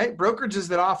 right? Brokerages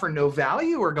that offer no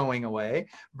value are going away.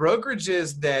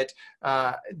 Brokerages that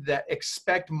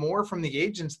expect more from the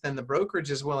agents than the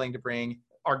brokerage is willing to bring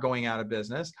are going out of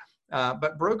business.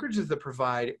 But brokerages that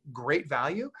provide great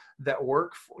value, that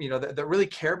work, that really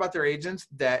care about their agents,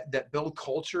 that build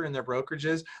culture in their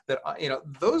brokerages,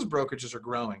 those brokerages are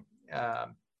growing.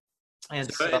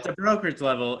 And so at the brokerage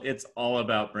level, it's all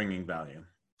about bringing value.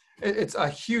 It's a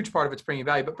huge part of it's bringing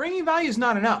value, but bringing value is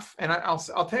not enough. And I'll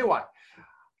tell you why.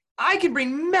 I can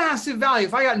bring massive value.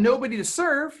 If I got nobody to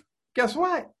serve, guess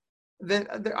what? Then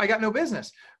I got no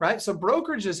business, right? So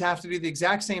brokerages have to do the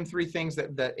exact same three things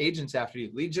that agents have to do: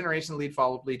 lead generation, lead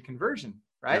follow-up, lead conversion,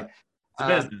 right?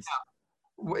 Yeah. It's a business.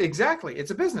 Exactly.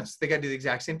 It's a business. They got to do the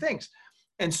exact same things.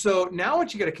 And so now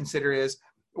what you got to consider is,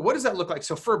 what does that look like?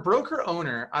 So for a broker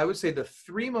owner, I would say the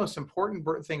three most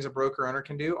important things a broker owner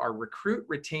can do are recruit,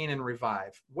 retain, and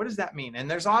revive. What does that mean? And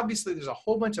there's a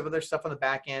whole bunch of other stuff on the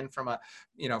back end from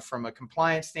a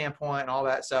compliance standpoint and all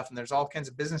that stuff. And there's all kinds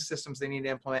of business systems they need to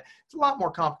implement. It's a lot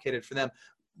more complicated for them.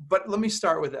 But let me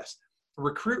start with this: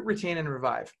 recruit, retain, and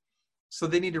revive. So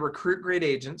they need to recruit great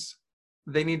agents.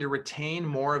 They need to retain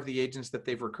more of the agents that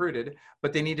they've recruited,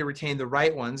 but they need to retain the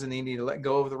right ones, and they need to let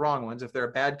go of the wrong ones. If they're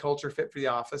a bad culture fit for the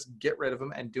office, get rid of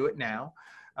them and do it now.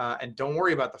 And don't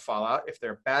worry about the fallout. If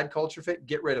they're a bad culture fit,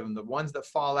 get rid of them. The ones that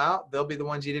fall out, they'll be the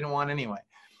ones you didn't want anyway.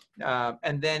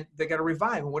 And then they got to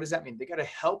revive. And what does that mean? They got to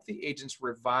help the agents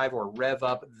revive or rev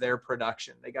up their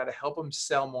production. They got to help them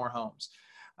sell more homes.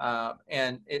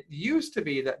 And it used to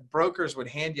be that brokers would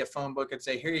hand you a phone book and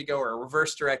say, here you go, or a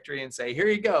reverse directory and say, here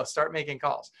you go, start making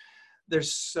calls.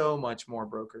 There's so much more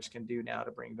brokers can do now to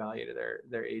bring value to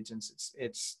their agents.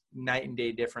 It's night and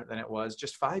day different than it was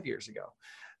just 5 years ago.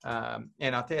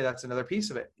 And I'll tell you, that's another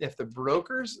piece of it. If the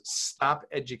brokers stop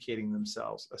educating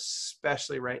themselves,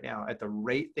 especially right now at the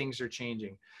rate things are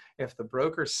changing, if the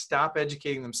brokers stop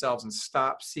educating themselves and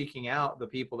stop seeking out the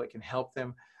people that can help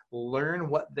them learn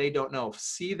what they don't know,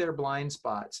 see their blind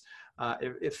spots,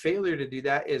 if failure to do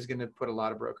that is going to put a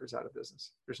lot of brokers out of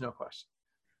business. There's no question.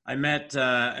 I met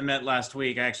last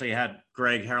week. I actually had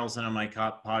Greg Harrelson on my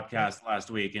podcast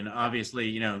last week, and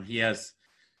obviously, he has,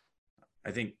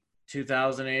 I think,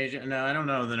 2,000 agents. No, I don't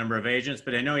know the number of agents,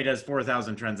 but I know he does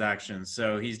 4,000 transactions.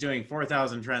 So he's doing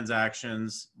 4,000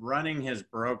 transactions, running his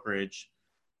brokerage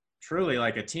truly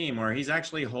like a team, where he's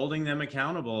actually holding them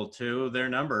accountable to their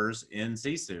numbers in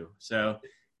Sisu. So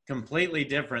completely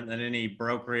different than any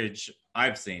brokerage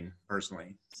I've seen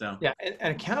personally. So yeah,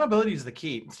 and accountability is the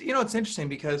key. It's interesting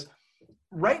because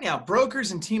right now,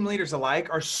 brokers and team leaders alike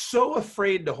are so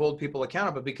afraid to hold people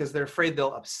accountable because they're afraid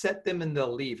they'll upset them and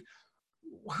they'll leave.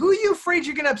 Who are you afraid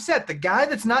you're going to upset? The guy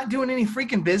that's not doing any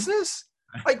freaking business?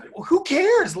 Like, who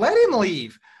cares? Let him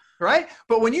leave, right?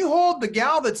 But when you hold the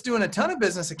gal that's doing a ton of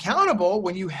business accountable,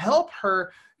 when you help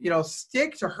her,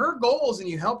 stick to her goals and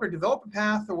you help her develop a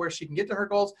path to where she can get to her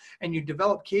goals, and you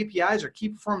develop KPIs or key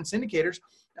performance indicators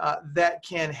that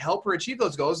can help her achieve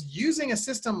those goals using a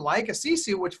system like a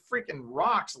Sisu, which freaking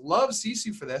rocks, loves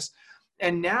Sisu for this.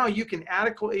 And now you can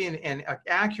adequately and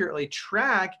accurately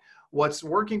track what's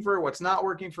working for her, what's not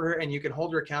working for her, and you can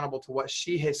hold her accountable to what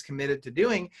she has committed to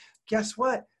doing. Guess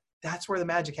what? That's where the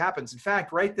magic happens. In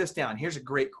fact, write this down. Here's a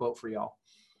great quote for y'all.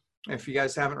 If you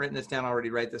guys haven't written this down already,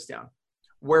 write this down.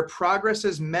 Where progress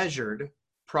is measured,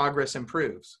 progress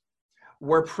improves.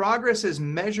 Where progress is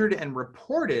measured and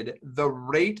reported, the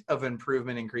rate of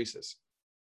improvement increases.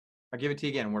 I'll give it to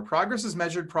you again. Where progress is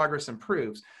measured, progress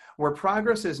improves. Where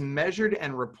progress is measured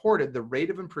and reported, the rate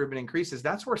of improvement increases.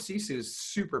 That's where Sisu is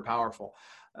super powerful.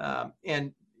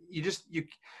 And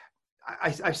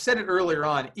I said it earlier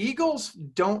on, eagles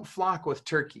don't flock with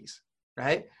turkeys,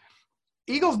 right?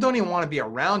 Eagles don't even want to be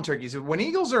around turkeys. When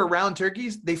eagles are around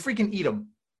turkeys, they freaking eat them,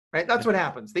 right? That's what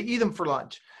happens. They eat them for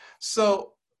lunch.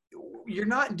 So you're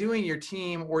not doing your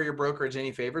team or your brokerage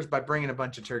any favors by bringing a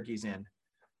bunch of turkeys in.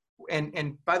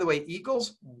 And by the way,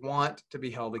 eagles want to be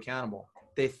held accountable.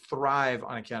 They thrive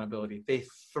on accountability. They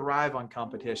thrive on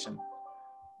competition.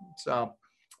 So,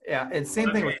 yeah, and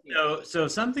same thing with so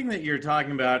something that you're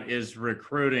talking about is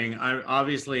recruiting. I'm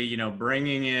obviously,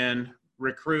 bringing in,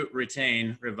 recruit,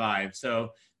 retain, revive. So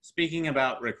speaking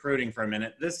about recruiting for a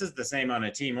minute, this is the same on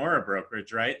a team or a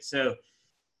brokerage, right? So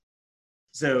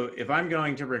if I'm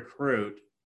going to recruit,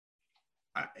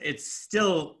 it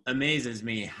still amazes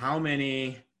me how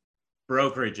many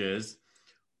brokerages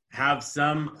have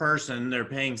some person they're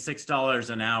paying $6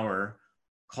 an hour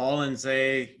call and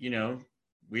say,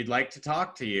 we'd like to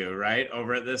talk to you, right,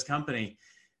 over at this company.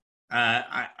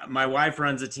 My wife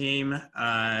runs a team.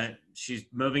 She's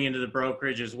moving into the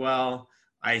brokerage as well.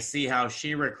 I see how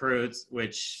she recruits,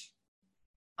 which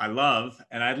I love.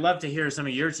 And I'd love to hear some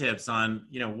of your tips on,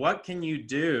 what can you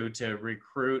do to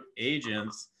recruit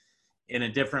agents in a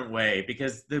different way?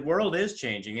 Because the world is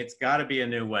changing. It's got to be a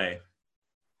new way.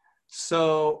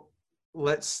 So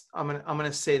I'm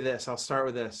gonna say this. I'll start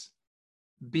with this.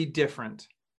 Be different,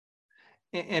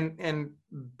 and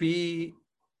be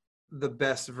the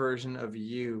best version of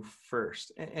you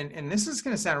first. And this is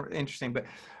gonna sound interesting, but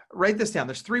write this down.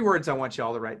 There's 3 words I want you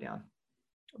all to write down: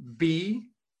 be,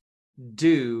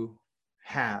 do,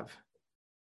 have.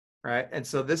 Right? And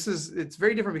so it's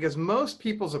very different because most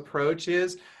people's approach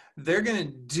is they're going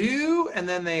to do, and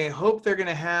then they hope they're going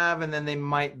to have, and then they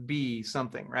might be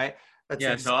something, right?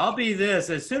 So I'll be this.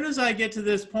 As soon as I get to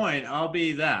this point, I'll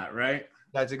be that, right?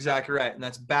 That's exactly right. And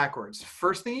that's backwards.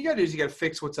 First thing you got to do is you got to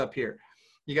fix what's up here.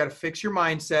 You got to fix your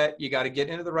mindset. You got to get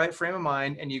into the right frame of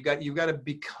mind, and you've got to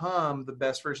become the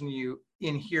best version of you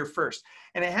in here first.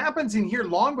 And it happens in here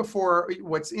long before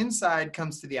what's inside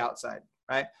comes to the outside,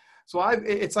 right? So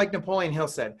it's like Napoleon Hill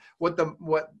said, what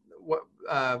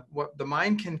the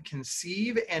mind can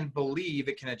conceive and believe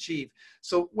it can achieve.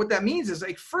 So what that means is,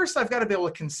 like, first I've got to be able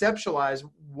to conceptualize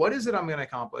what is it I'm going to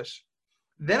accomplish.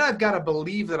 Then I've got to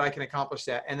believe that I can accomplish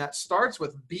that. And that starts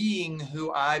with being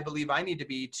who I believe I need to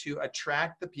be to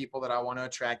attract the people that I want to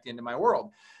attract into my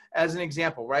world. As an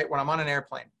example, right? When I'm on an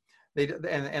airplane,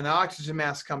 and the oxygen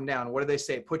masks come down, what do they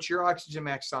say? Put your oxygen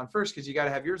masks on first, because you got to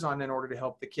have yours on in order to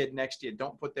help the kid next to you.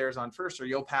 Don't put theirs on first, or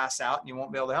you'll pass out and you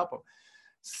won't be able to help them.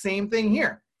 Same thing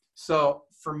here. So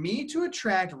for me to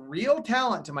attract real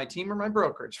talent to my team or my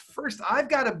brokerage, first I've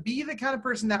got to be the kind of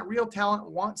person that real talent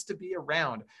wants to be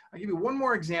around. I'll give you one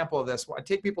more example of this. I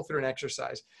take people through an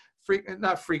exercise,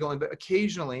 not frequently, but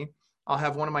occasionally I'll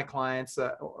have one of my clients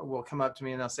will come up to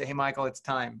me and they'll say, "Hey, Michael, it's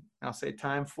time." And I'll say,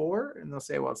 "Time for?" And they'll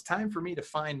say, "Well, it's time for me to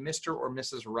find Mr. or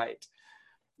Mrs. Right."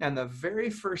 And the very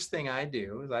first thing I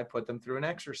do is I put them through an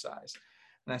exercise.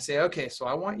 And I say, "Okay, so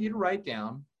I want you to write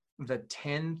down the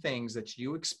 10 things that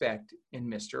you expect in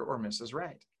Mr. or Mrs.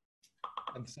 Right."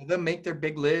 And so they'll make their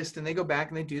big list and they go back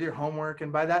and they do their homework.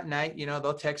 And by that night,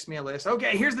 they'll text me a list.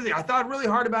 Okay, here's the thing. I thought really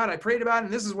hard about it. I prayed about it.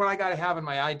 And this is what I got to have in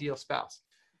my ideal spouse.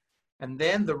 And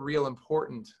then the real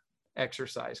important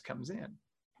exercise comes in.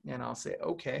 And I'll say,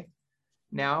 okay,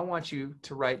 now I want you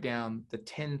to write down the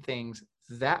 10 things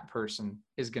that person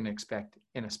is going to expect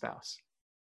in a spouse.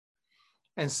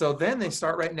 And so then they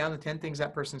start writing down the 10 things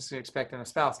that person is going to expect in a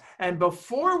spouse. And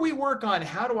before we work on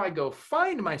how do I go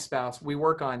find my spouse, we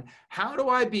work on how do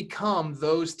I become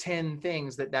those 10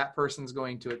 things that that person's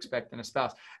going to expect in a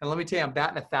spouse. And let me tell you, I'm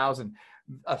batting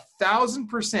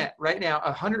 1,000% right now,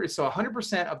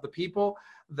 100% of the people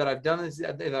that I've done this,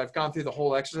 that I've gone through the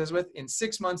whole exercise with, in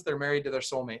 6 months, they're married to their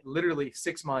soulmate. Literally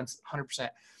 6 months, 100%.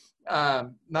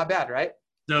 Not bad, right?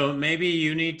 So maybe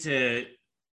you need to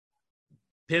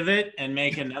pivot and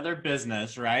make another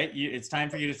business, right? It's time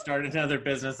for you to start another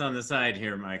business on the side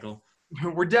here, Michael.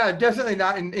 We're definitely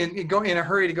not in a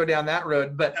hurry to go down that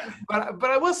road, but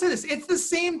I will say this: it's the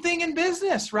same thing in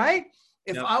business, right?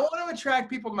 If I want to attract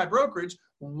people to my brokerage,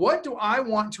 what do I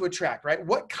want to attract, right?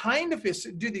 What kind of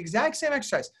do the exact same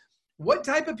exercise? What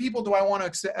type of people do I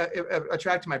want to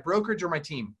attract to my brokerage or my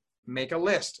team? Make a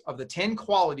list of the 10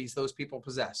 qualities those people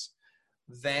possess.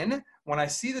 Then when I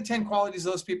see the 10 qualities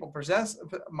those people possess,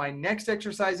 my next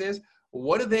exercise is,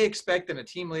 what do they expect in a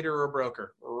team leader or a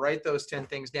broker? Write those 10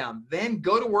 things down. Then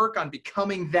go to work on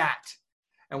becoming that.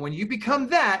 And when you become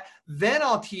that, then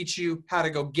I'll teach you how to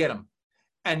go get them.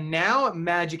 And now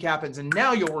magic happens. And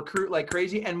now you'll recruit like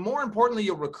crazy. And more importantly,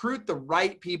 you'll recruit the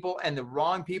right people, and the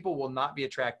wrong people will not be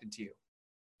attracted to you.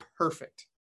 Perfect.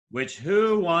 Which,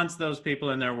 who wants those people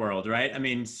in their world, right? I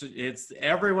mean, it's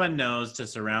everyone knows to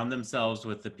surround themselves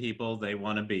with the people they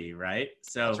want to be, right?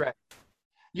 So that's right.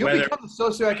 You'll become the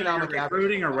socioeconomic average.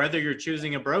 Recruiting, or whether you're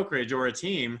choosing a brokerage or a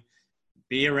team,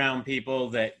 be around people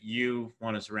that you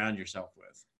want to surround yourself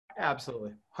with.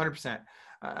 Absolutely, 100%.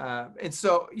 And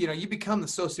so, you become the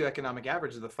socioeconomic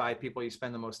average of the 5 people you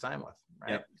spend the most time with,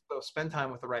 right? Yep. So spend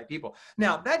time with the right people.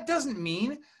 Now, that doesn't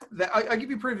mean that I'll give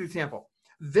you a perfect example.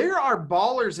 There are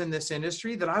ballers in this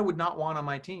industry that I would not want on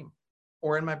my team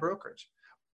or in my brokerage.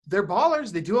 They're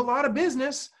ballers. They do a lot of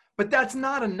business, but that's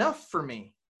not enough for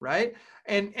me, right?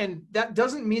 And that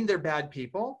doesn't mean they're bad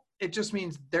people. It just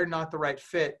means they're not the right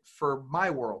fit for my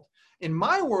world. In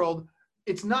my world,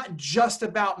 it's not just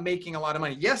about making a lot of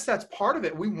money. Yes, that's part of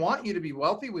it. We want you to be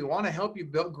wealthy. We want to help you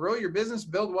grow your business,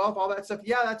 build wealth, all that stuff.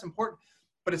 Yeah, that's important,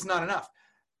 but it's not enough.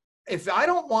 If I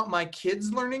don't want my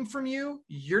kids learning from you,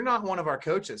 you're not one of our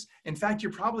coaches. In fact,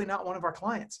 you're probably not one of our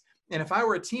clients. And if I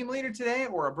were a team leader today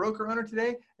or a broker owner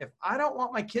today, if I don't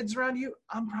want my kids around you,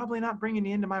 I'm probably not bringing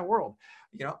you into my world.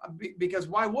 Because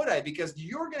why would I? Because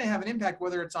you're going to have an impact,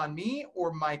 whether it's on me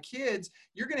or my kids.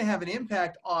 You're going to have an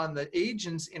impact on the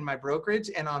agents in my brokerage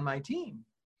and on my team.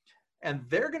 And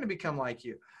they're going to become like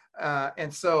you.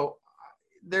 And so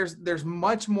there's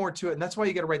much more to it. And that's why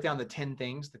you got to write down the 10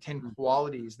 things, the 10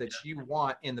 qualities that you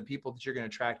want in the people that you're going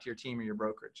to attract to your team or your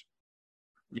brokerage.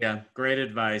 Yeah, great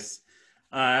advice.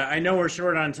 I know we're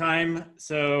short on time,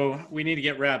 so we need to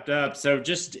get wrapped up. So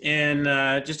just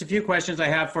a few questions I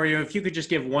have for you. If you could just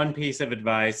give one piece of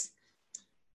advice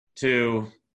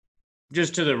to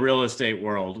the real estate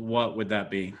world, what would that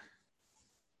be?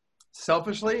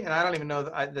 Selfishly, and I don't even know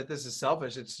that this is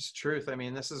selfish, it's just truth. I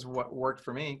mean, this is what worked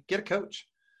for me. Get a coach.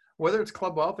 Whether it's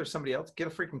Club Wealth or somebody else, get a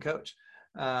freaking coach.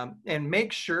 And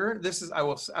make sure, I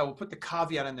will put the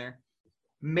caveat in there.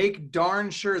 Make darn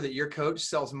sure that your coach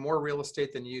sells more real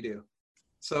estate than you do.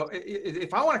 So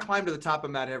if I want to climb to the top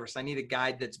of Mount Everest, I need a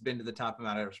guide that's been to the top of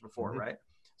Mount Everest before, right?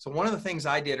 So one of the things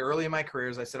I did early in my career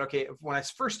is I said, okay, when I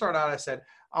first started out, I said,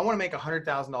 I want to make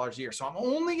 $100,000 a year. So I'm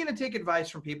only going to take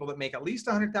advice from people that make at least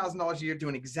 $100,000 a year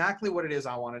doing exactly what it is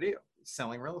I want to do,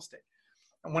 selling real estate.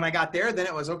 And when I got there, then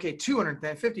it was, okay,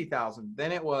 250,000.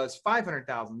 Then it was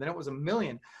 500,000. Then it was $1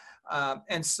 million.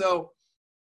 And so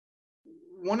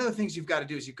one of the things you've got to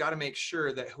do is you've got to make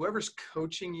sure that whoever's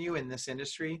coaching you in this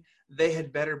industry, they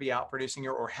had better be outproducing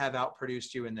you or have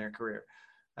outproduced you in their career.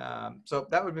 So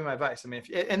that would be my advice. I mean,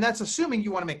 and that's assuming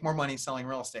you want to make more money selling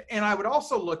real estate. And I would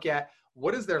also look at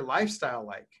what is their lifestyle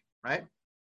like, right?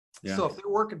 Yeah. So if they're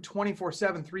working 24/7,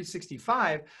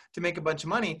 365 to make a bunch of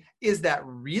money, is that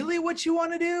really what you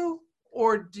want to do?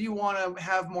 Or do you want to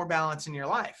have more balance in your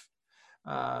life?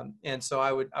 And so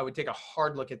I would take a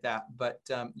hard look at that, but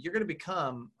you're going to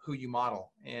become who you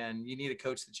model, and you need a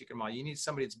coach that you can model. You need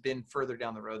somebody that's been further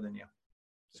down the road than you.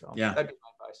 So yeah, that'd be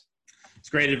my advice. It's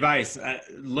great advice.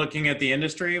 Looking at the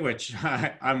industry, which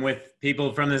I'm with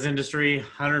people from this industry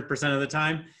 100% of the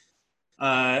time,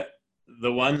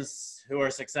 the ones who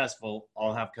are successful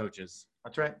all have coaches.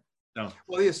 That's right. So,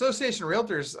 Well, the Association of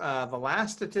Realtors, the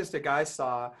last statistic I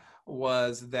saw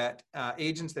was that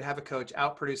agents that have a coach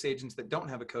outproduce agents that don't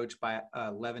have a coach by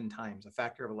 11 times, a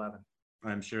factor of 11.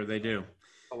 I'm sure they do.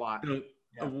 A lot. So,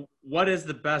 Yeah. what is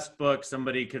the best book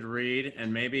somebody could read?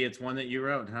 And maybe it's one that you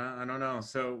wrote, huh? I don't know.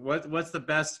 So what's the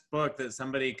best book that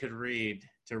somebody could read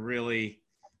to really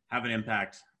have an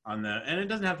impact on and it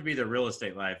doesn't have to be their real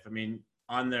estate life. I mean,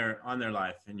 on their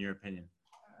life, in your opinion?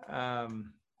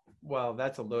 Well,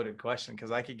 that's a loaded question,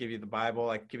 because I could give you the Bible,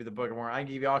 I could give you the Book of Mormon, I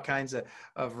could give you all kinds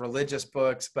of religious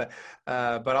books, but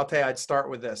I'll tell you, I'd start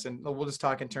with this, and we'll just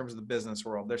talk in terms of the business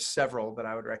world. There's several that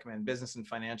I would recommend, business and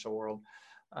financial world.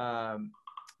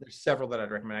 There's several that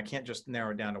I'd recommend. I can't just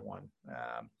narrow it down to one.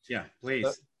 Yeah,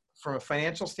 please. From a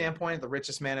financial standpoint, The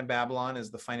Richest Man in Babylon is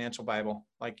the financial Bible.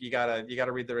 Like, you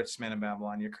gotta read The Richest Man in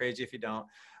Babylon. You're crazy if you don't.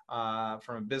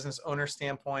 From a business owner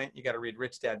standpoint, you got to read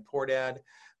Rich Dad, Poor Dad.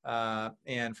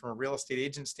 And from a real estate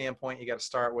agent standpoint, you got to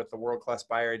start with the World Class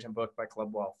Buyer Agent book by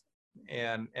Club Wealth.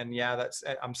 And yeah,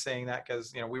 I'm saying that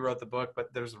because, we wrote the book,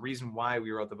 but there's a reason why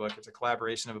we wrote the book. It's a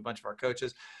collaboration of a bunch of our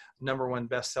coaches, #1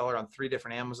 bestseller on 3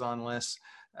 different Amazon lists.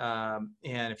 And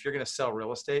if you're going to sell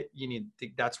real estate,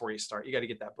 that's where you start. You got to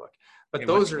get that book. But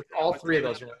those are all 3 of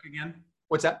those. Book again?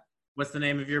 What's that? What's the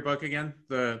name of your book again?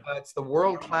 It's the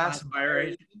World Class Buyer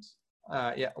Agent.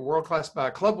 World Class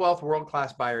Club Wealth World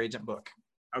Class Buyer Agent book.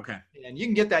 Okay. And you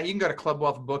can get that. You can go to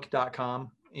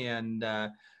clubwealthbook.com and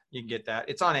you can get that.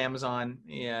 It's on Amazon.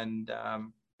 And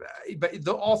but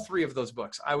all 3 of those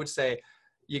books, I would say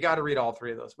you got to read all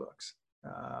 3 of those books.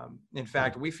 In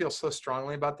fact, we feel so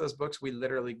strongly about those books, we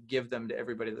literally give them to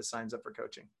everybody that signs up for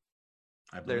coaching.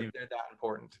 They're that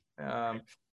important. Yeah.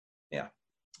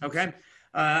 Okay.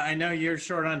 I know you're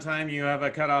short on time. You have a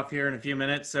cutoff here in a few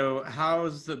minutes. So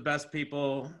what's the best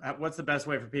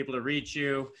way for people to reach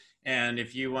you? And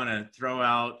if you want to throw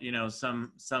out,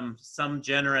 some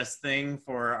generous thing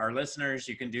for our listeners,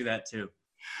 you can do that too.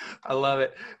 I love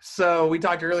it. So we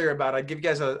talked earlier about, I give you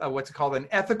guys a what's called an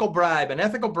ethical bribe. An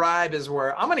ethical bribe is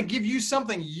where I'm going to give you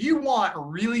something you want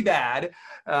really bad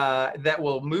that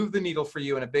will move the needle for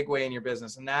you in a big way in your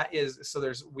business. And that is,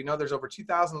 we know there's over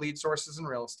 2,000 lead sources in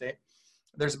real estate.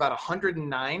 There's about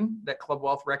 109 that Club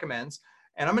Wealth recommends.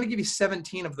 And I'm going to give you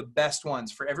 17 of the best ones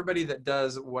for everybody that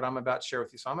does what I'm about to share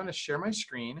with you. So I'm going to share my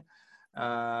screen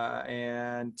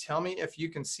and tell me if you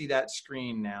can see that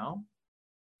screen now.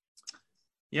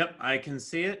 Yep, I can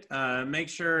see it. Make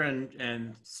sure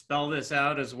and spell this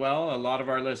out as well. A lot of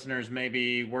our listeners may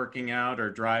be working out or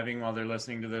driving while they're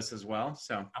listening to this as well.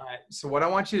 So, all right. So what I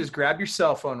want you to do is grab your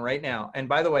cell phone right now. And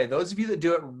by the way, those of you that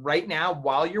do it right now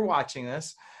while you're watching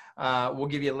this, we'll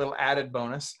give you a little added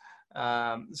bonus.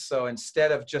 So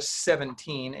instead of just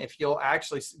 17, if you'll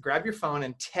actually grab your phone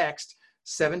and text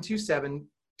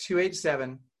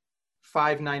 727-287-5993.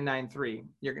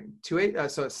 You're going to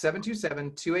so it's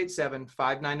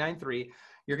 727-287-5993.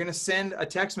 You're going to send a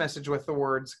text message with the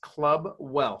words Club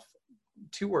Wealth,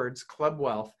 2 words, Club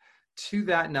Wealth, to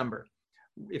that number.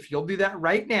 If you'll do that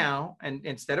right now, and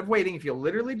instead of waiting, if you'll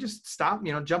literally just stop,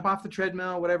 jump off the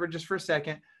treadmill, whatever, just for a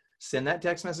second, send that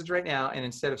text message right now. And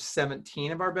instead of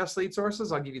 17 of our best lead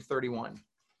sources, I'll give you 31.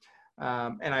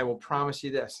 And I will promise you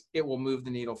this, it will move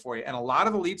the needle for you. And a lot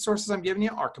of the lead sources I'm giving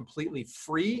you are completely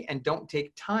free and don't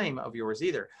take time of yours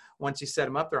either. Once you set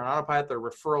them up, they're on autopilot, they're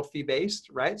referral fee based,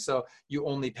 right? So you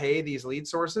only pay these lead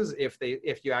sources if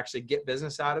you actually get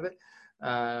business out of it.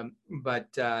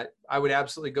 But I would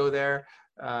absolutely go there.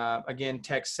 Again,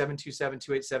 text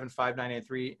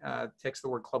 727-287-5993, text the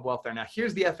word Club Wealth there. Now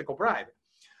here's the ethical bribe.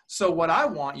 So what I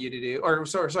want you to do,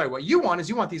 what you want is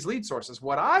you want these lead sources.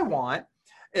 What I want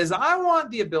is I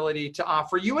want the ability to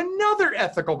offer you another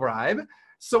ethical bribe.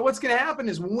 So what's going to happen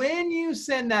is when you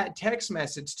send that text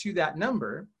message to that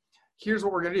number, here's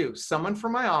what we're going to do. Someone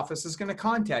from my office is going to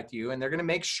contact you and they're going to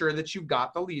make sure that you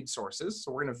got the lead sources.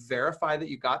 So we're going to verify that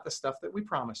you got the stuff that we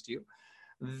promised you.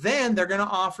 Then they're going to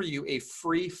offer you a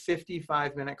free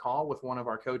 55-minute call with one of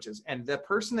our coaches. And the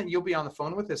person that you'll be on the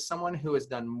phone with is someone who has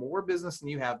done more business than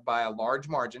you have by a large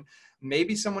margin.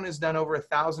 Maybe someone who's done over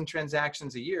 1,000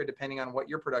 transactions a year, depending on what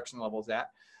your production level is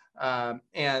at.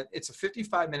 And it's a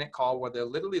 55-minute call where they'll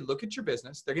literally look at your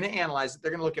business. They're going to analyze it. They're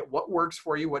going to look at what works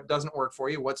for you, what doesn't work for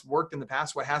you, what's worked in the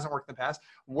past, what hasn't worked in the past,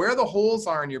 where the holes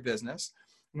are in your business,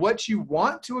 what you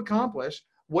want to accomplish,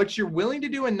 what you're willing to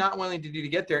do and not willing to do to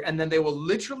get there. And then they will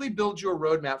literally build you a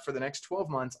roadmap for the next 12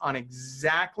 months on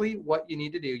exactly what you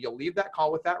need to do. You'll leave that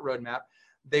call with that roadmap.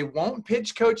 They won't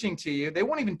pitch coaching to you. They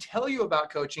won't even tell you about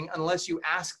coaching unless you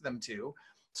ask them to.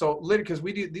 So literally, because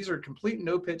these are complete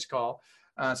no pitch call.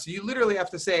 So you literally have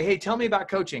to say, hey, tell me about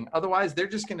coaching. Otherwise, they're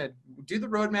just going to do the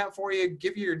roadmap for you,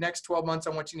 give you your next 12 months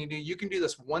on what you need to do. You can do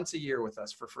this once a year with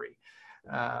us for free.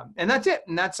 And that's it.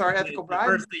 And that's our ethical bribe.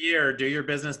 First of the year, do your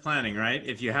business planning, right?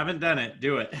 If you haven't done it,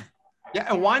 do it.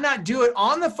 Yeah, and why not do it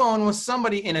on the phone with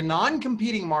somebody in a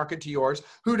non-competing market to yours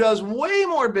who does way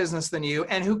more business than you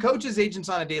and who coaches agents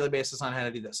on a daily basis on how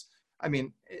to do this? I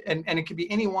mean, and it could be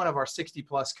any one of our 60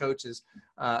 plus coaches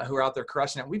who are out there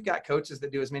crushing it. We've got coaches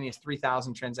that do as many as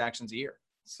 3,000 transactions a year.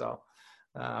 So,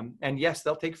 and yes,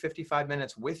 they'll take 55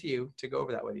 minutes with you to go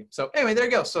over that with you. So anyway, there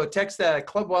you go. So text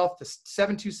Club Wealth to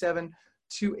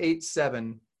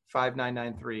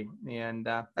 727-287-5993. And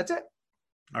that's it.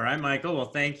 All right, Michael. Well,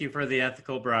 thank you for the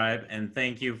ethical bribe, and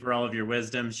thank you for all of your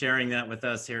wisdom, sharing that with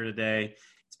us here today.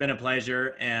 It's been a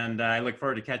pleasure, and I look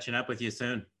forward to catching up with you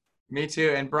soon. Me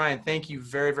too. And Brian, thank you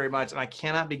very, very much. And I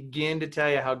cannot begin to tell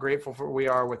you how grateful we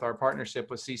are with our partnership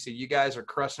with CSU. You guys are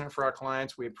crushing it for our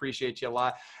clients. We appreciate you a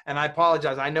lot. And I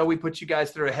apologize. I know we put you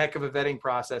guys through a heck of a vetting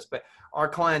process, but our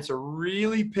clients are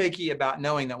really picky about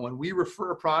knowing that when we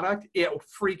refer a product, it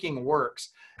freaking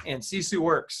works. And CSU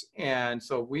works. And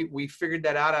so we figured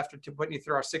that out after putting you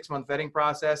through our 6-month vetting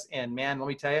process. And man, let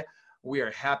me tell you, we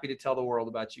are happy to tell the world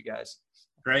about you guys.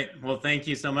 Great. Well, thank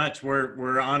you so much.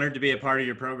 We're honored to be a part of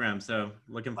your program. So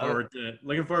looking forward to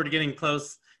getting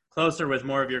closer with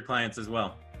more of your clients as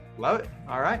well. Love it.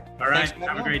 All right. All right.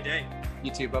 Have a great day. You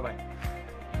too. Bye-bye.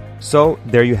 So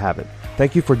there you have it.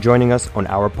 Thank you for joining us on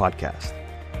our podcast.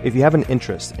 If you have an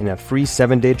interest in a free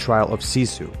 7-day trial of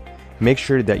Sisu, make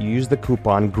sure that you use the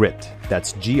coupon GRIT,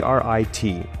 that's GRIT,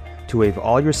 to waive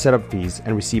all your setup fees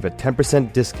and receive a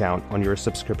 10% discount on your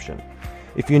subscription.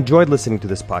 If you enjoyed listening to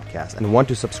this podcast and want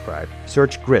to subscribe,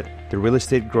 search GRIT, the Real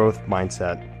Estate Growth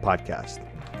Mindset Podcast,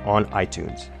 on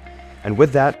iTunes. And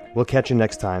with that, we'll catch you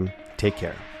next time. Take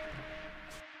care.